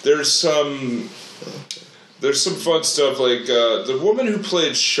there's some fun stuff like the woman who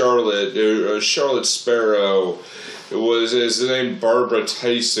played Charlotte Sparrow is named Barbara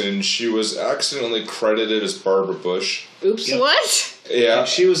Tyson. She was accidentally credited as Barbara Bush. Oops. Yep. What? Yeah.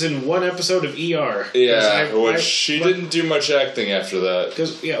 She was in one episode of ER. Yeah, she didn't do much acting after that.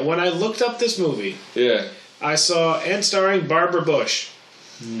 Because when I looked up this movie, I saw and starring Barbara Bush.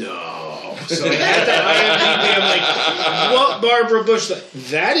 No. So I had that IMDb, I'm like, what Barbara Bush?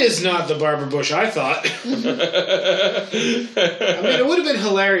 That is not the Barbara Bush I thought. I mean, it would have been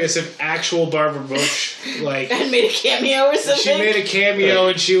hilarious if actual Barbara Bush, had made a cameo or something. She made a cameo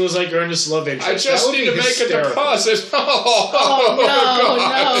and she was like Ernest's love interest. I just need to make a deposit. Oh,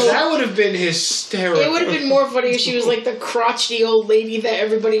 no. That would have been hysterical. It would have been more funny if she was like the crotchety old lady that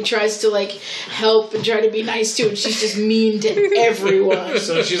everybody tries to like help and try to be nice to, and she's just mean to everyone.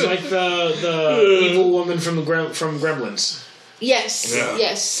 So she's like the evil woman from Gremlins. Yes,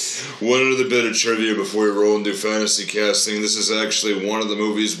 yes. One other bit of trivia before we roll into fantasy casting. This is actually one of the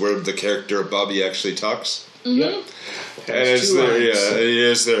movies where the character of Bobby actually talks. Mm-hmm. Yep. And it's there, he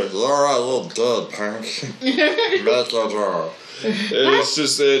is there. Laura, little dead punk. It's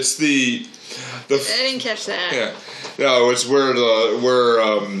the I didn't catch that. Yeah. No, it's where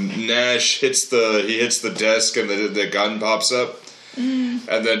Nash hits the desk and the gun pops up.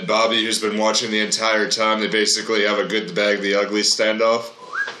 And then Bobby, who's been watching the entire time, they basically have a good, the bad, the ugly standoff.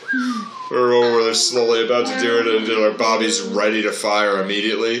 Where they're slowly about to do it, and Bobby's ready to fire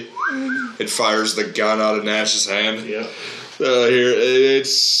immediately. It fires the gun out of Nash's hand. Yeah.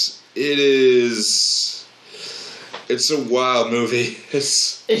 It's a wild movie. It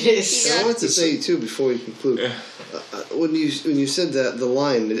is. I wanted to say too before we conclude. When you said that the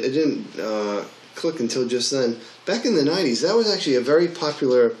line, it didn't click until just then. Back in the 90s, that was actually a very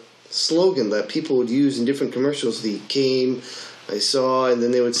popular slogan that people would use in different commercials. The came, I saw, and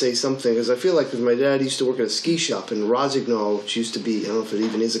then they would say something. Because I feel like my dad used to work at a ski shop in Rosignol, which used to be, I don't know if it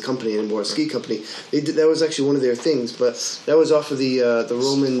even is a company anymore, a ski company. That was actually one of their things. But that was off of the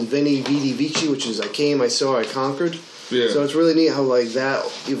Roman Veni Vidi Vici, which is I came, I saw, I conquered. Yeah. So it's really neat how that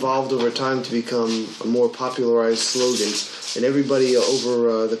evolved over time to become a more popularized slogan. And everybody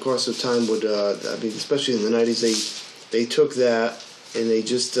over the course of time would, especially in the 90s, they took that and they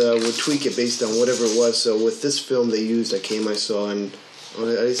just would tweak it based on whatever it was. So with this film, they used I came, I saw, and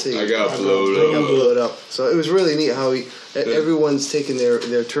I got blowed up. So it was really neat how everyone's taking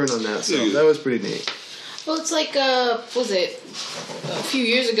their turn on that. So that was pretty neat. Well, it's like, was it a few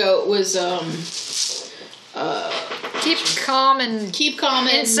years ago? It was Keep calm and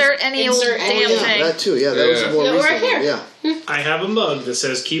insert any old damn thing. That too, that was more recent. Right here. Yeah. I have a mug that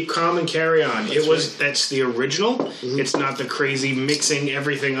says "Keep calm and carry on." That's the original. Mm-hmm. It's not the crazy mixing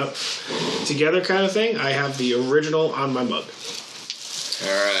everything up together kind of thing. I have the original on my mug. All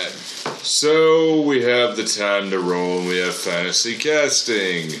right. So we have the time to roll, and we have fantasy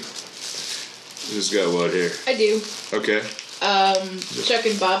casting. Who's got what here? I do. Okay. Chuck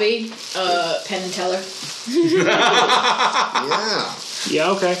and Bobby, Penn and Teller. Yeah. Yeah,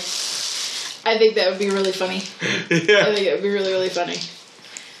 okay. I think that would be really funny. Yeah. I think it would be really, really funny.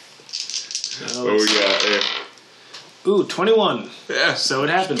 What we got here? Ooh, 21. Yeah. So it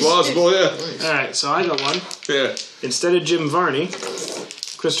happens. Plausible, yeah. Nice. Alright, so I got one. Yeah. Instead of Jim Varney,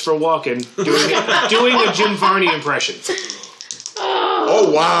 Christopher Walken doing a Jim Varney impression.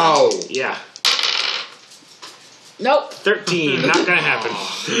 Oh, wow. Yeah. Nope. 13. Not gonna happen.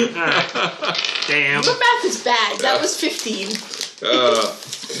 Alright. Damn. Your math is bad. That was 15.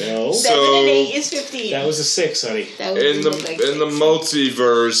 No. 7 and 8 is 15. That was a 6, honey. That was In the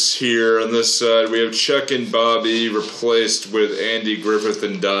multiverse here on this side, we have Chuck and Bobby replaced with Andy Griffith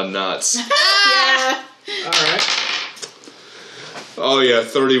and Don Knotts. Yeah. Alright. Oh yeah,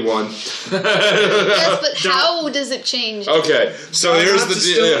 31. Yes, but how does it change? Okay, so here's the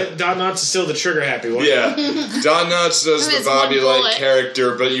deal. Don Knotts is still the trigger happy one. Yeah, Don Knotts does the It's one Bobby-like bullet.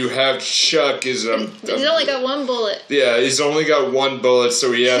 character, but you have Chuck is He's only got one bullet. yeah, he's only got one bullet,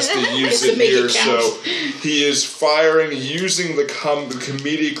 so he has to use to it make here. it count. So he is firing using the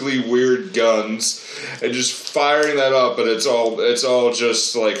comedically weird guns and just firing that up, but it's all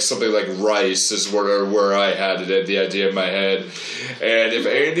just like something like rice is where I had it, the idea in my head. And if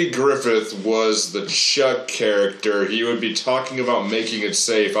Andy Griffith was the Chuck character, he would be talking about making it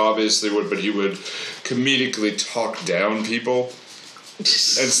safe, obviously but he would comedically talk down people.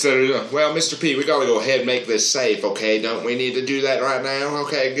 Instead of, well, Mr. P, we gotta go ahead and make this safe, okay? Don't we need to do that right now?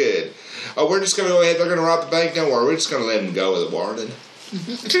 Okay, good. Oh, we're just gonna go ahead, they're gonna rob the bank, don't worry, we're just gonna let them go with a warning.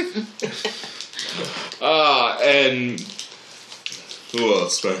 And who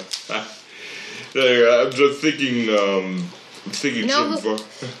else, man? I'm just thinking,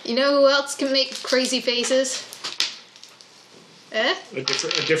 You know who else can make crazy faces? Eh? A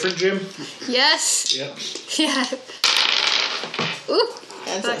different Jim? Yes. Yeah. Yeah. Ooh.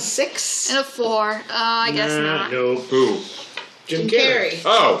 That's a 6. And a 4. I guess not. No. Who? Jim Carrey. Carrey.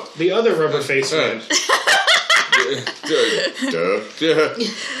 Oh! The other rubber face man. Duh.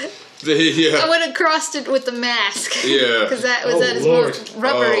 Yeah. I would have crossed it with the mask. Yeah. Because that was Oh, at its Lord. most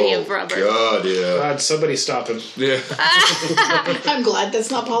rubbery of rubber. God, yeah. God, somebody stop him. Yeah. I'm glad that's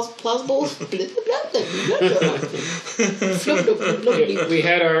not plausible. We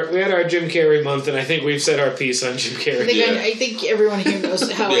had our Jim Carrey month, and I think we've said our piece on Jim Carrey. I think everyone here knows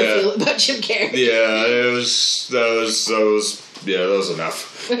how I feel about Jim Carrey. Yeah, that was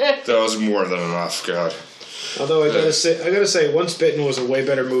enough. That was more than enough, God. Although I gotta say, Once Bitten was a way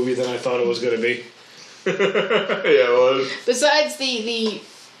better movie than I thought it was gonna be. Yeah, it was. Besides the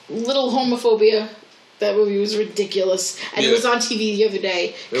little homophobia, that movie was ridiculous, and it was on TV the other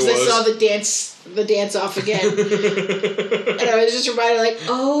day because I saw the dance off again, and I was just reminded, like,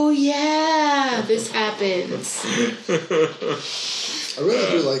 oh yeah, this happens. I really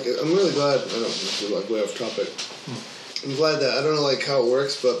do like it. I'm really glad. I don't feel like way off topic. I'm glad that I don't know like how it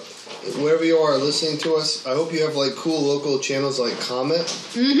works, but wherever you are listening to us, I hope you have like cool local channels like Comet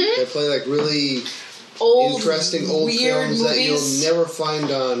that play like really interesting old weird films movies that you'll never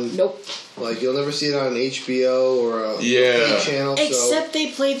find on. Nope. Like you'll never see it on HBO or a channel. Except they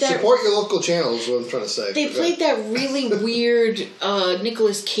played that. Support your local channels. Is what I'm trying to say. They played that really weird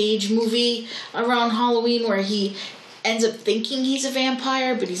Nicolas Cage movie around Halloween where he ends up thinking he's a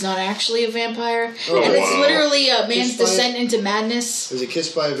vampire, but he's not actually a vampire. And it's literally a man's descent into madness. Is it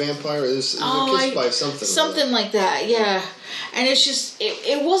Kissed by a Vampire? Is it Kissed by something? Something like that, yeah. And it's just,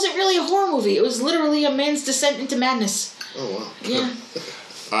 it wasn't really a horror movie. It was literally a man's descent into madness. Oh, wow. Yeah.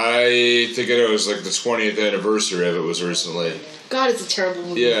 I think I know it was like the 20th anniversary of it was recently. God, it's a terrible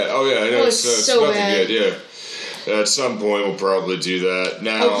movie. Yeah, oh yeah, I know. It's so nothing bad. good, yeah. At some point, we'll probably do that.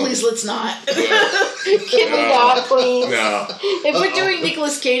 Now, Oh, please, let's not. Yeah. Can we not, please? No. If we're doing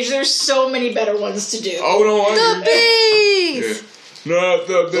Nicolas Cage, there's so many better ones to do. Oh, no, The bees! Not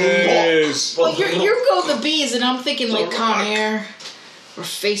the bees! Well, you're going the bees, and I'm thinking like Con Air or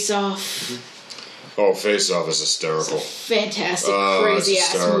Face Off. Oh, Face Off is hysterical. Fantastic, crazy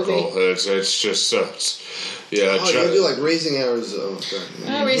it's ass movie. hysterical. It's just yeah. Oh, you do like Raising Arizona.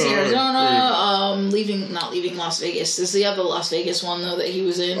 Raising Arizona, not leaving Las Vegas. This is the other Las Vegas one though that he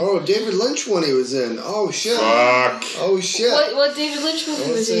was in. Oh, David Lynch one he was in. Oh shit. Fuck. Oh shit. What David Lynch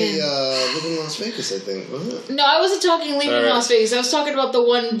movie was he in? Living Las Vegas, I think, wasn't it? No, I wasn't talking Leaving Las Vegas. I was talking about the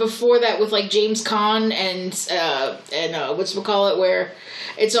one before that with like James Caan and whatchamacallit, where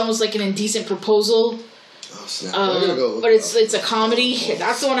it's almost like an indecent proposal. Oh snap! I'm gonna go look But it it's a comedy.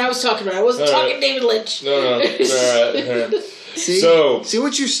 That's the one I was talking about. I wasn't talking David Lynch. No. Alright. See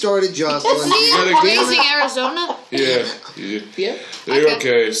what you started, Jocelyn. Amazing Arizona. Yeah.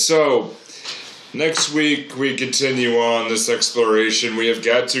 Okay. So next week we continue on this exploration. We have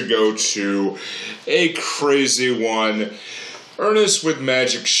got to go to a crazy one. Ernest with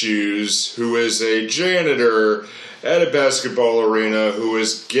Magic Shoes, who is a janitor at a basketball arena, who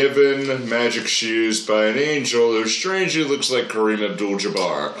is given magic shoes by an angel who strangely looks like Kareem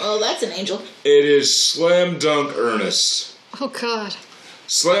Abdul-Jabbar. Oh, that's an angel. It is Slam Dunk Ernest. Oh, God.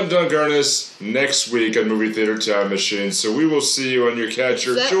 Slam Dunk Ernest next week on Movie Theater Time Machine. So we will see you on your catch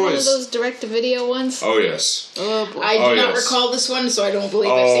your choice. Is that one of those direct-to-video ones? Oh, yes. Oh, boy. I do not recall this one, so I don't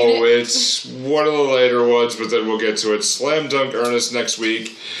believe I've seen it. Oh, it's one of the later ones, but then we'll get to it. Slam Dunk Ernest next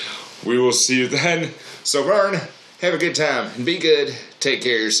week. We will see you then. So, Vern, have a good time and be good. Take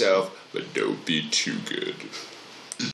care of yourself, but don't be too good.